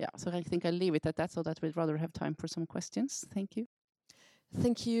 So I think I'll leave it at that, so that we'd rather have time for some questions. Thank you.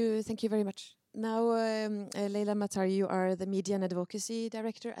 Thank you very much. Now, Leila Matari, you are the Media and Advocacy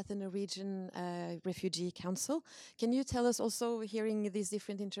Director at the Norwegian Refugee Council. Can you tell us also, hearing these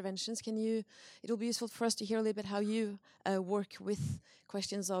different interventions, it will be useful for us to hear a little bit how you work with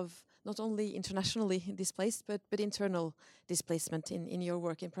questions of not only internationally displaced, but internal displacement in your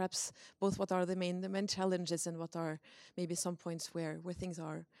work, and perhaps both what are the main challenges and what are maybe some points where things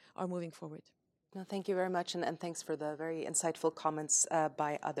are moving forward. No, thank you very much, and thanks for the very insightful comments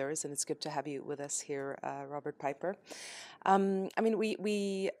by others, and it's good to have you with us here, Robert Piper. I mean,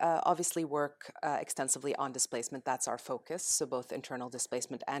 we obviously work extensively on displacement. That's our focus, so both internal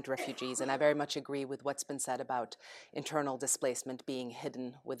displacement and refugees, and I very much agree with what's been said about internal displacement being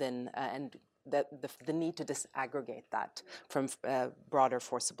hidden within and the need to disaggregate that from broader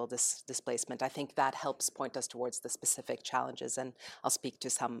forcible displacement. I think that helps point us towards the specific challenges, and I'll speak to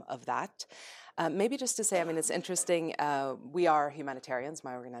some of that. Maybe just to say, I mean, it's interesting, we are humanitarians.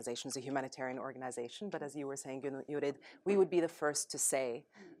 My organization is a humanitarian organization, but as you were saying, Jorid, we would be the first to say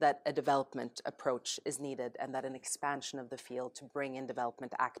that a development approach is needed and that an expansion of the field to bring in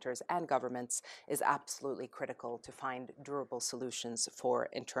development actors and governments is absolutely critical to find durable solutions for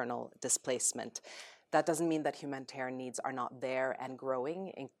internal displacement. That doesn't mean that humanitarian needs are not there and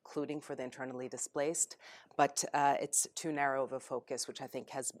growing, including for the internally displaced, but it's too narrow of a focus, which I think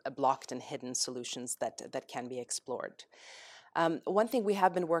has blocked and hidden solutions that can be explored. One thing we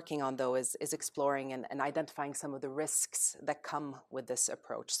have been working on, though, is exploring and identifying some of the risks that come with this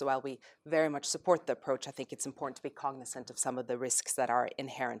approach. So while we very much support the approach, I think it's important to be cognizant of some of the risks that are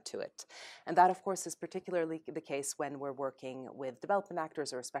inherent to it. And that, of course, is particularly the case when we're working with development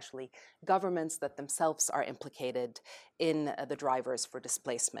actors, or especially governments that themselves are implicated in the drivers for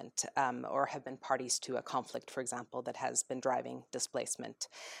displacement, or have been parties to a conflict, for example, that has been driving displacement.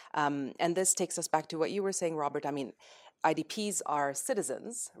 And this takes us back to what you were saying, Robert. I mean, IDPs are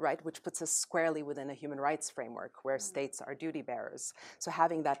citizens, right, which puts us squarely within a human rights framework where states are duty bearers. So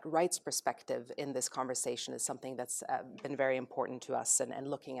having that rights perspective in this conversation is something that's been very important to us, and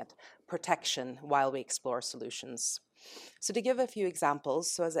looking at protection while we explore solutions. So to give a few examples,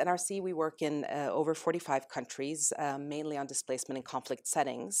 so as NRC, we work in over 45 countries, mainly on displacement and conflict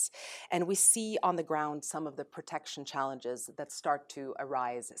settings. And we see on the ground some of the protection challenges that start to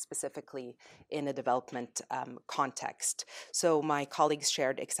arise specifically in a development context. So my colleagues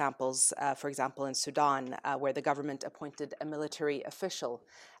shared examples, for example, in Sudan, where the government appointed a military official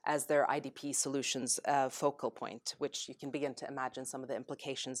as their IDP solutions focal point, which you can begin to imagine some of the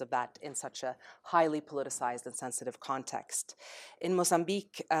implications of that in such a highly politicized and sensitive context. In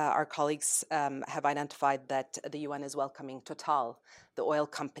Mozambique, our colleagues have identified that the UN is welcoming Total, the oil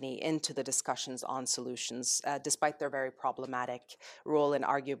company, into the discussions on solutions, despite their very problematic role in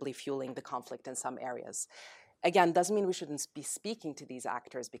arguably fueling the conflict in some areas. Again, doesn't mean we shouldn't be speaking to these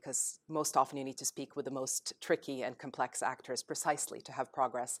actors, because most often you need to speak with the most tricky and complex actors precisely to have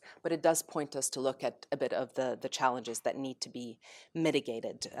progress. But it does point us to look at a bit of the challenges that need to be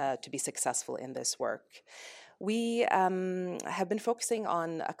mitigated to be successful in this work. We have been focusing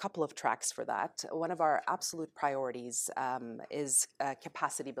on a couple of tracks for that. One of our absolute priorities is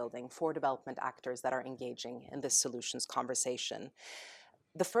capacity building for development actors that are engaging in this solutions conversation.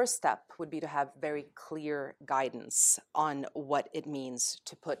 The first step would be to have very clear guidance on what it means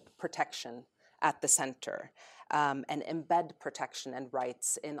to put protection at the center, and embed protection and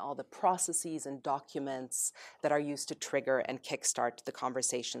rights in all the processes and documents that are used to trigger and kickstart the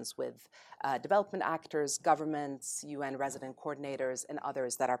conversations with development actors, governments, UN resident coordinators, and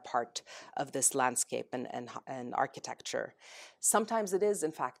others that are part of this landscape and architecture. Sometimes it is,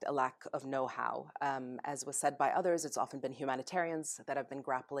 in fact, a lack of know-how. As was said by others, it's often been humanitarians that have been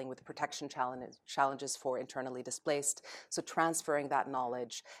grappling with protection challenges for internally displaced. So transferring that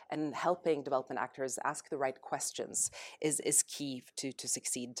knowledge and helping development actors ask the right questions is key to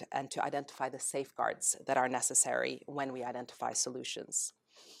succeed, and to identify the safeguards that are necessary when we identify solutions.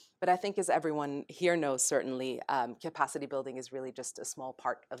 But I think, as everyone here knows, certainly, capacity building is really just a small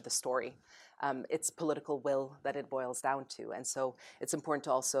part of the story. It's political will that it boils down to. And so it's important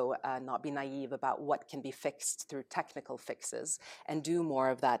to also not be naive about what can be fixed through technical fixes, and do more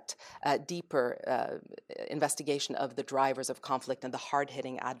of that deeper investigation of the drivers of conflict and the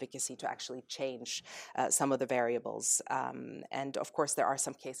hard-hitting advocacy to actually change some of the variables. And of course, there are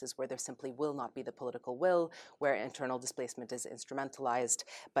some cases where there simply will not be the political will, where internal displacement is instrumentalized.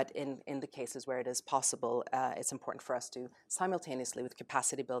 But in the cases where it is possible, it's important for us to simultaneously, with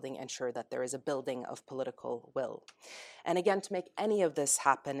capacity building, ensure that there is a building of political will. And again, to make any of this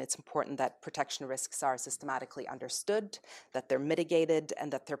happen, it's important that protection risks are systematically understood, that they're mitigated,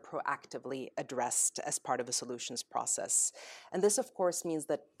 and that they're proactively addressed as part of a solutions process. And this, of course, means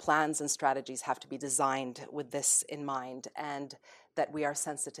that plans and strategies have to be designed with this in mind, and that we are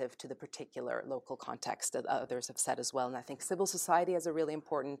sensitive to the particular local context that others have said as well. And I think civil society has a really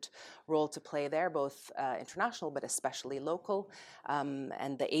important role to play there, both international but especially local.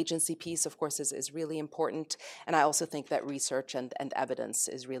 And the agency piece, of course, is really important. And I also think that research and evidence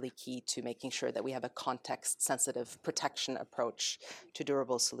is really key to making sure that we have a context-sensitive protection approach to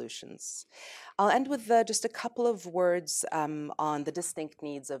durable solutions. I'll end with just a couple of words on the distinct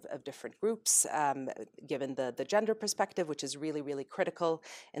needs of different groups, given the gender perspective, which is really, really critical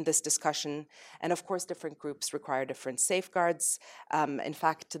in this discussion. And of course, different groups require different safeguards. In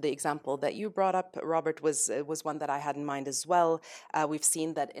fact, the example that you brought up, Robert, was one that I had in mind as well. We've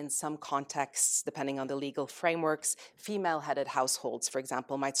seen that in some contexts, depending on the legal frameworks, female-headed households, for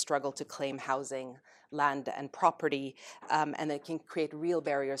example, might struggle to claim housing, land, and property, and it can create real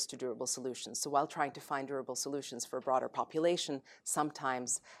barriers to durable solutions. So while trying to find durable solutions for a broader population,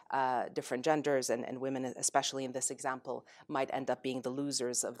 sometimes different genders and women, especially in this example, might end up being the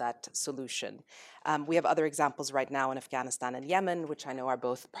losers of that solution. We have other examples right now in Afghanistan and Yemen, which I know are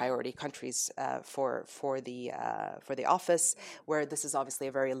both priority countries for the office, where this is obviously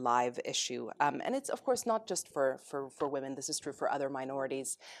a very live issue. And it's, of course, not just for women. This is true for other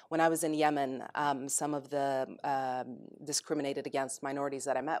minorities. When I was in Yemen, some of the discriminated against minorities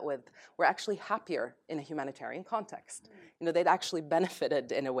that I met with were actually happier in a humanitarian context. You know, they'd actually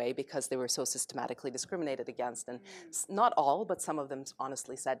benefited in a way because they were so systematically discriminated against. And not all, but some of them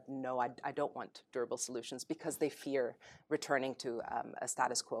honestly said, no, I don't want durable solutions, because they fear returning to a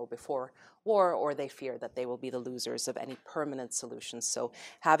status quo before war, or they fear that they will be the losers of any permanent solutions. So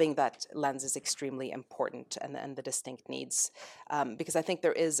having that lens is extremely important, and the distinct needs, because I think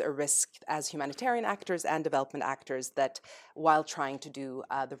there is a risk as humanitarian actors and development actors that while trying to do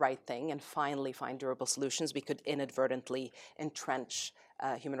the right thing and finally find durable solutions, we could inadvertently entrench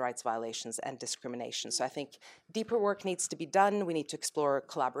human rights violations and discrimination. So I think deeper work needs to be done. We need to explore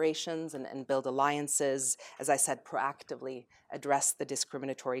collaborations and build alliances, as I said, proactively address the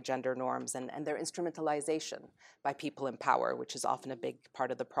discriminatory gender norms and their instrumentalization by people in power, which is often a big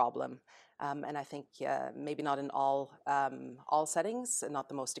part of the problem. And I think maybe not in all settings, not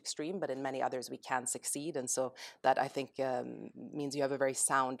the most extreme, but in many others we can succeed. And so that, I think, means you have a very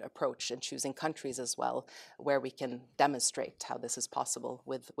sound approach in choosing countries as well, where we can demonstrate how this is possible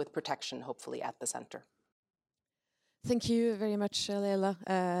with protection, hopefully, at the center. Thank you very much, Leila,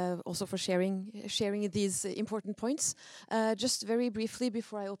 also for sharing these important points. Just very briefly,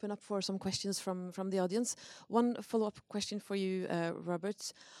 before I open up for some questions from the audience, one follow-up question for you,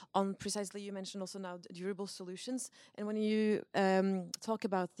 Robert, on precisely you mentioned also now durable solutions, and when you talk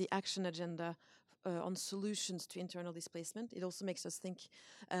about the action agenda on solutions to internal displacement, it also makes us think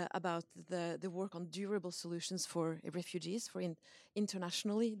about the work on durable solutions for refugees, for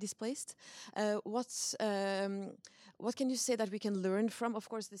internationally displaced. What can you say that we can learn from? Of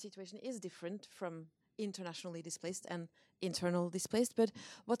course, the situation is different from internationally displaced and internal displaced, but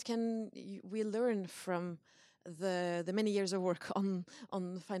what can we learn from the many years of work on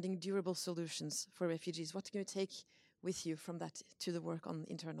finding durable solutions for refugees? What can you take with you from that to the work on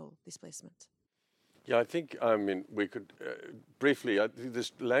internal displacement? Yeah, I think, I mean, we could briefly,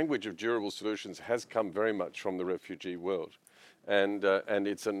 this language of durable solutions has come very much from the refugee world. And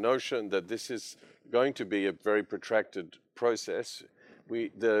it's a notion that this is going to be a very protracted process.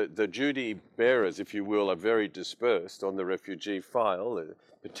 The duty bearers, if you will, are very dispersed on the refugee file,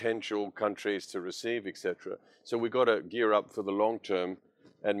 potential countries to receive, etc. So we've got to gear up for the long term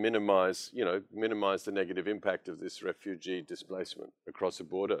and minimize the negative impact of this refugee displacement across the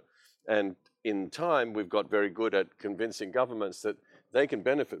border. And in time, we've got very good at convincing governments that they can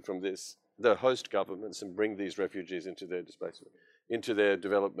benefit from this, the host governments, and bring these refugees into their displacement, into their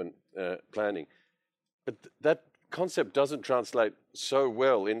development planning. But that concept doesn't translate so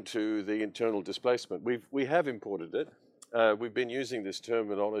well into the internal displacement. We have imported it. We've been using this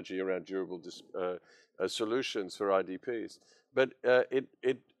terminology around durable solutions for IDPs. But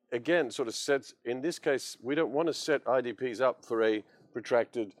it again sort of sets, in this case, we don't want to set IDPs up for a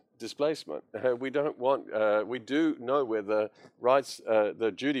protracted displacement. We don't want, we do know where the rights,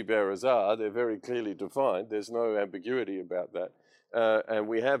 the duty bearers are. They're very clearly defined. There's no ambiguity about that. And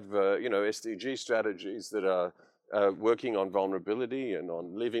we have, SDG strategies that are working on vulnerability and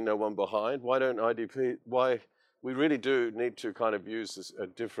on leaving no one behind. Why we really do need to kind of use a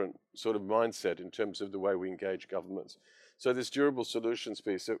different sort of mindset in terms of the way we engage governments. So this durable solutions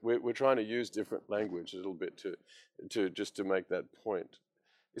piece, we're trying to use different language a little bit to make that point.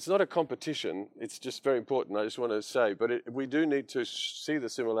 It's not a competition. It's just very important, I just want to say. But we do need to see the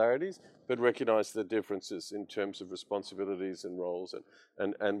similarities, but recognize the differences in terms of responsibilities and roles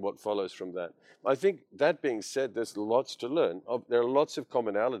and what follows from that. I think that being said, there's lots to learn. There are lots of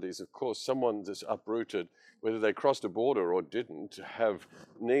commonalities. Of course, someone that's uprooted, whether they crossed a border or didn't, have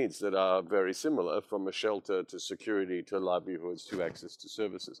needs that are very similar, from a shelter to security to livelihoods to access to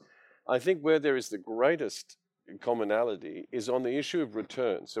services. I think where there is the greatest commonality is on the issue of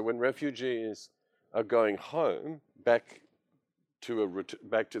return. So when refugees are going home back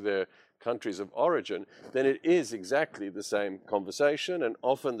to their countries of origin, then it is exactly the same conversation, and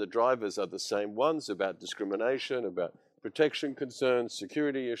often the drivers are the same ones about discrimination, about protection concerns,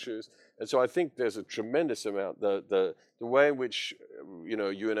 security issues. And so I think there's a tremendous amount, the way in which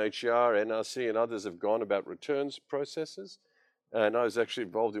UNHCR, NRC and others have gone about returns processes. And I was actually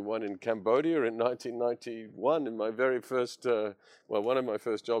involved in one in Cambodia in 1991 in my very first, one of my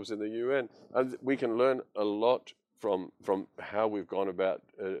first jobs in the UN. And we can learn a lot from how we've gone about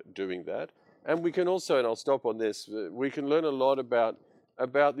doing that. And we can also, and I'll stop on this, we can learn a lot about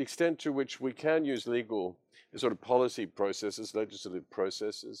the extent to which we can use legal sort of policy processes, legislative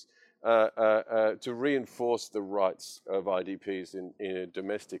processes, to reinforce the rights of IDPs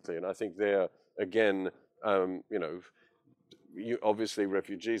domestically. And I think there, again, obviously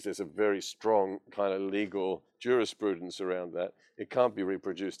refugees, there's a very strong kind of legal jurisprudence around that. It can't be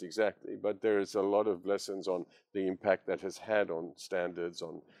reproduced exactly, but there is a lot of lessons on the impact that has had on standards,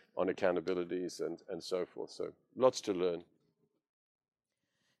 on accountabilities and so forth. So lots to learn.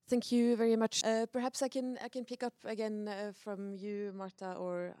 Thank you very much. Perhaps I can pick up again from you, Marta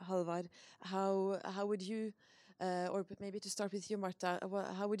or Halvard. How would you, or maybe to start with you, Marta,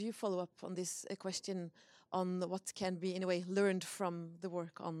 how would you follow up on this question on what can be, in a way, learned from the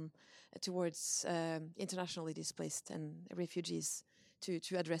work on towards internationally displaced and refugees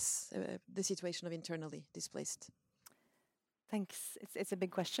to address the situation of internally displaced? Thanks. It's a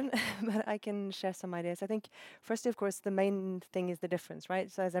big question, but I can share some ideas. I think, firstly, of course, the main thing is the difference,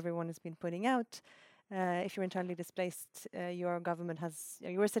 right? So as everyone has been pointing out, if you're internally displaced, your government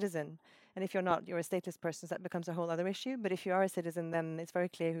you're a citizen. And if you're not, you're a stateless person, so that becomes a whole other issue. But if you are a citizen, then it's very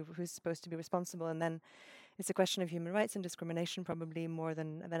clear who's supposed to be responsible. And then it's a question of human rights and discrimination probably more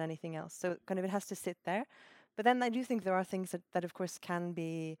than anything else. So kind of it has to sit there. But then I do think there are things that of course, can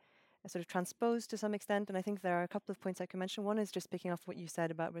be sort of transposed to some extent. And I think there are a couple of points I can mention. One is just picking off what you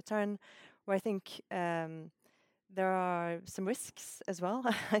said about return, where I think there are some risks as well.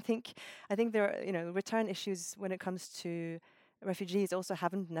 I think there are, you know, return issues when it comes to refugees also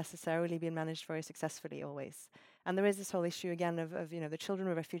haven't necessarily been managed very successfully always. And there is this whole issue again of you know, the children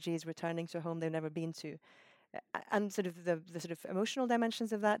of refugees returning to a home they've never been to, and sort of the sort of emotional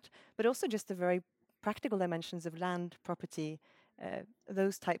dimensions of that, but also just the very practical dimensions of land, property,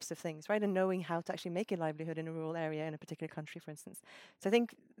 those types of things, right? And knowing how to actually make a livelihood in a rural area in a particular country, for instance. So I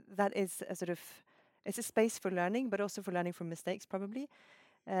think that is a sort of, it's a space for learning, but also for learning from mistakes, probably.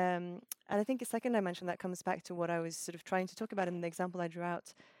 And I think a second dimension that comes back to what I was sort of trying to talk about in the example I drew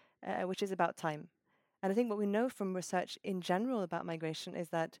out, which is about time. And I think what we know from research in general about migration is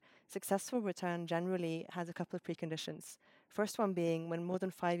that successful return generally has a couple of preconditions. First one being when more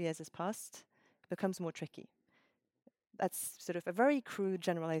than 5 years has passed, it becomes more tricky. That's sort of a very crude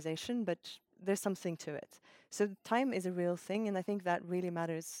generalization, but there's something to it. So time is a real thing, and I think that really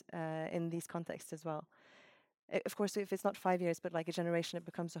matters in these contexts as well. Of course, if it's not 5 years, but like a generation, it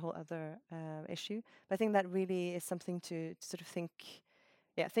becomes a whole other issue. But I think that really is something to sort of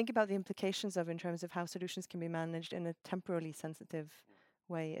think about the implications of in terms of how solutions can be managed in a temporally sensitive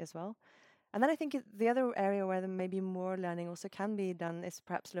way as well. And then I think the other area where there may be more learning also can be done is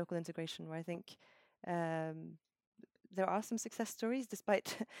perhaps local integration, where I think there are some success stories,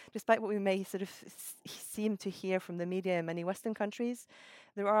 despite despite what we may sort of seem to hear from the media in many Western countries.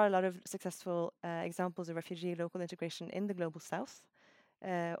 There are a lot of successful examples of refugee local integration in the global South,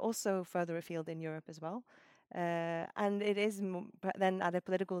 also further afield in Europe as well. And it is then at a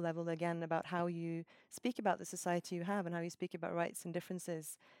political level again about how you speak about the society you have and how you speak about rights and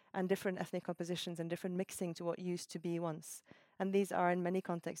differences and different ethnic compositions and different mixing to what used to be once. And these are in many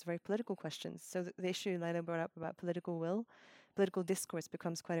contexts very political questions. So the issue Laila brought up about political will, political discourse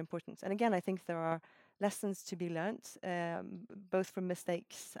becomes quite important. And again, I think there are lessons to be learned, both from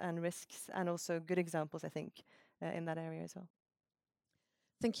mistakes and risks and also good examples, I think, in that area as well.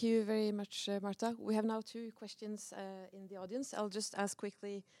 Thank you very much, Marta. We have now 2 questions in the audience. I'll just ask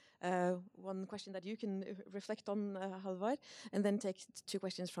quickly one question that you can reflect on, Halvard, and then take 2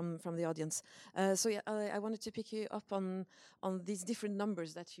 questions from the audience. So yeah, I wanted to pick you up on these different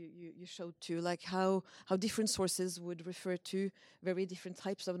numbers that you showed too, like how different sources would refer to very different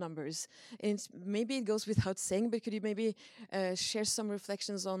types of numbers. And maybe it goes without saying, but could you maybe share some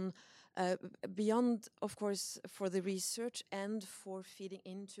reflections on beyond, of course, for the research and for feeding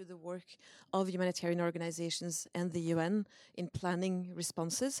into the work of humanitarian organizations and the UN in planning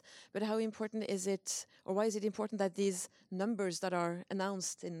responses, but how important is it, or why is it important that these numbers that are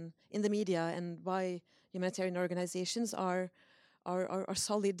announced in the media and by humanitarian organizations are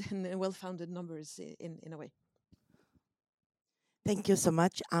solid and well-founded numbers in a way? Thank you so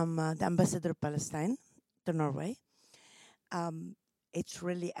much. I'm the ambassador of Palestine to Norway. It's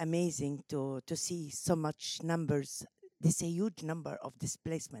really amazing to see so much numbers. This is a huge number of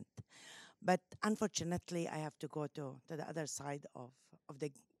displacement. But unfortunately, I have to go to the other side of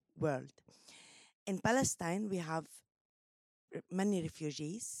the world. In Palestine, we have many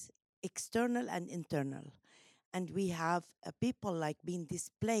refugees, external and internal. And we have people like being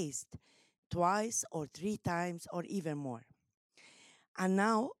displaced twice or 3 times or even more. And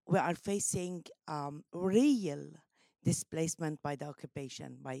now we are facing real displacement by the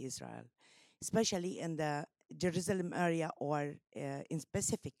occupation by Israel, especially in the Jerusalem area or in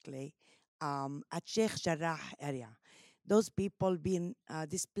specifically at Sheikh Jarrah area. Those people been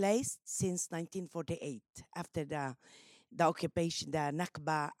displaced since 1948 after the occupation, the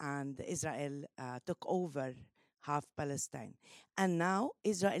Nakba, and Israel took over half Palestine. And now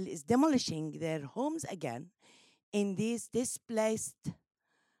Israel is demolishing their homes again in this displaced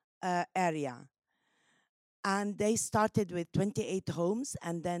area. And they started with 28 homes,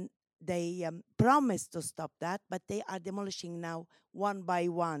 and then they promised to stop that, but they are demolishing now one by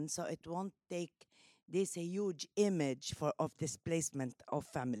one, so it won't take this a huge image of displacement of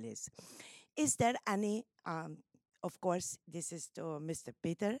families. Is there any, of course, this is to Mr.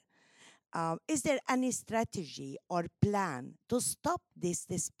 Peter, is there any strategy or plan to stop this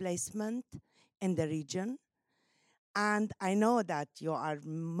displacement in the region? And I know that you are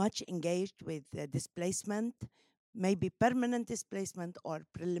much engaged with displacement, maybe permanent displacement or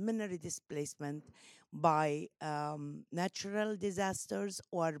preliminary displacement by natural disasters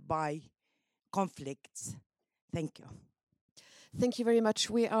or by conflicts. Thank you. Thank you very much.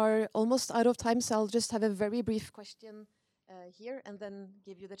 We are almost out of time, so I'll just have a very brief question here and then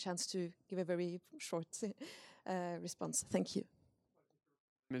give you the chance to give a very short response. Thank you.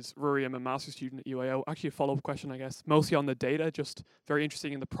 My name is Rory. I'm a master's student at UAO. Actually, a follow-up question, I guess, mostly on the data, just very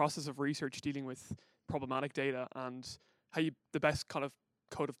interesting in the process of research dealing with problematic data and how the best kind of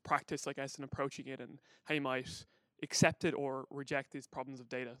code of practice, I guess, in approaching it and how you might accept it or reject these problems of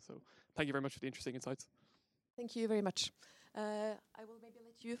data. So thank you very much for the interesting insights. Thank you very much. I will maybe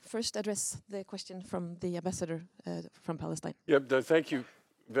let you first address the question from the ambassador from Palestine. Yep, no, thank you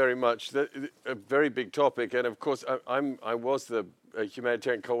very much. A very big topic, and of course, I was the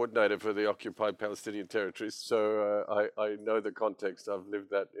humanitarian coordinator for the occupied Palestinian territories, so I know the context. I've lived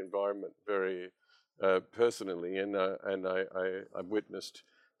that environment very personally, and I've witnessed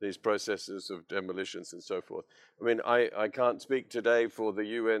these processes of demolitions and so forth. I mean, I can't speak today for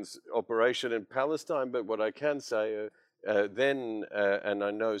the UN's operation in Palestine, but what I can say then, and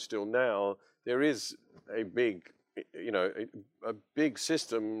I know still now, there is a big, a big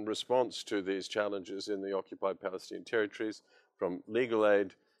system response to these challenges in the occupied Palestinian territories, from legal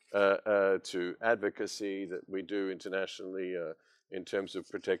aid to advocacy that we do internationally in terms of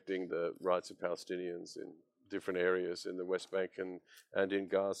protecting the rights of Palestinians in different areas in the West Bank and in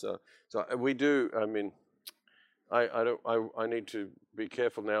Gaza. So we do, I mean, I need to be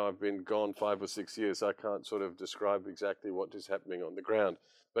careful now. I've been gone 5 or 6 years. I can't sort of describe exactly what is happening on the ground.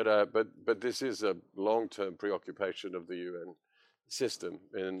 But this is a long-term preoccupation of the UN system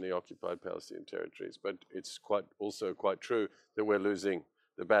in the occupied Palestinian territories. But it's also quite true that we're losing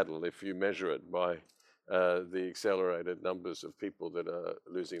the battle if you measure it by the accelerated numbers of people that are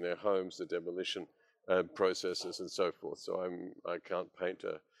losing their homes, the demolition processes, and so forth. So I can't paint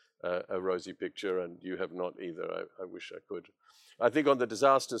a rosy picture, and you have not either. I wish I could. I think on the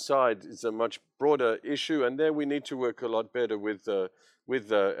disaster side, it's a much broader issue, and there we need to work a lot better with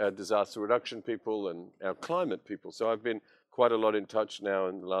our disaster reduction people and our climate people. So I've been quite a lot in touch now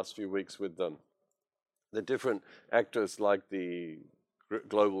in the last few weeks with the different actors like the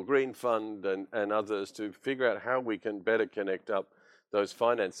Global Green Fund and others to figure out how we can better connect up those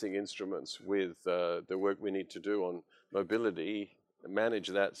financing instruments with the work we need to do on mobility, manage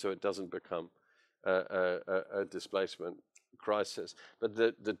that so it doesn't become a displacement crisis. But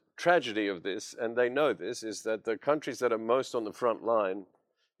the tragedy of this, and they know this, is that the countries that are most on the front line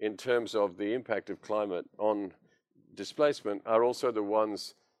in terms of the impact of climate on displacement are also the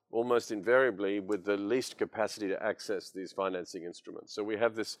ones almost invariably with the least capacity to access these financing instruments. So we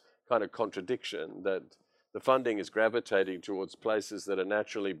have this kind of contradiction that the funding is gravitating towards places that are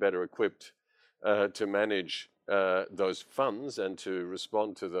naturally better equipped to manage those funds and to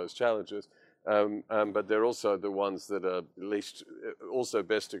respond to those challenges. But they're also the ones that are least, also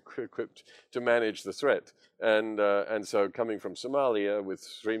best equipped to manage the threat. And so coming from Somalia with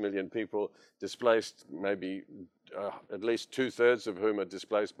 3 million people displaced, maybe at least 2/3 of whom are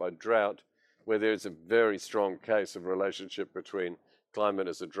displaced by drought, where there's a very strong case of relationship between climate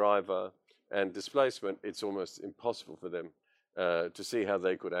as a driver and displacement, it's almost impossible for them to see how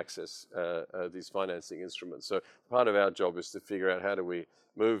they could access these financing instruments. So part of our job is to figure out how do we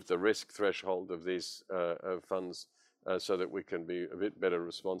move the risk threshold of these funds so that we can be a bit better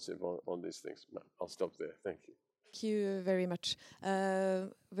responsive on these things. I'll stop there. Thank you. Thank you very much.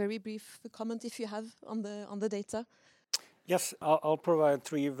 Very brief comment, if you have, on the data. Yes, I'll provide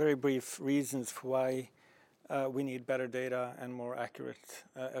 3 very brief reasons for why we need better data and more accurate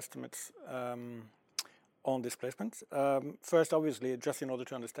estimates on displacement. First, obviously, just in order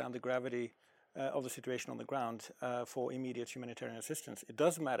to understand the gravity of the situation on the ground for immediate humanitarian assistance, it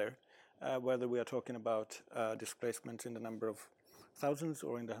does matter whether we are talking about displacement in the number of thousands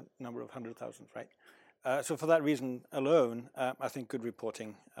or in the number of 100,000, right? So for that reason alone, I think good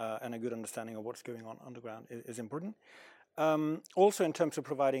reporting and a good understanding of what's going on the ground is important. Also in terms of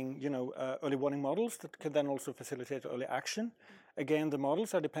providing, early warning models that can then also facilitate early action. Again, the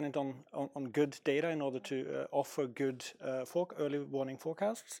models are dependent on good data in order to offer good early warning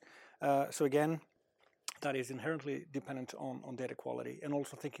forecasts. So again, that is inherently dependent on data quality, and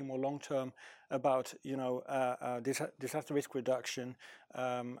also thinking more long term about disaster risk reduction,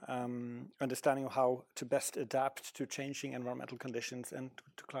 understanding of how to best adapt to changing environmental conditions and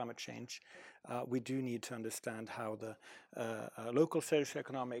to climate change. We do need to understand how the local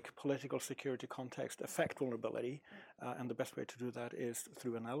socioeconomic, political security context affect vulnerability, and the best way to do that is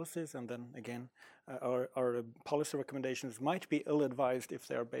through analysis. And then again, our policy recommendations might be ill-advised if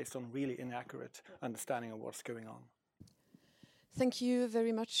they are based on really inaccurate understanding of what's going on. Thank you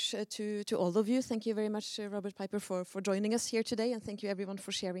very much to all of you. Thank you very much, Robert Piper, for joining us here today, and thank you everyone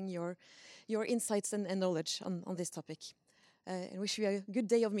for sharing your insights and knowledge on this topic. And wish you a good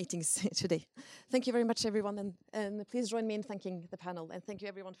day of meetings today. Thank you very much, everyone, and please join me in thanking the panel, and thank you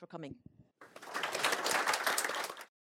everyone for coming.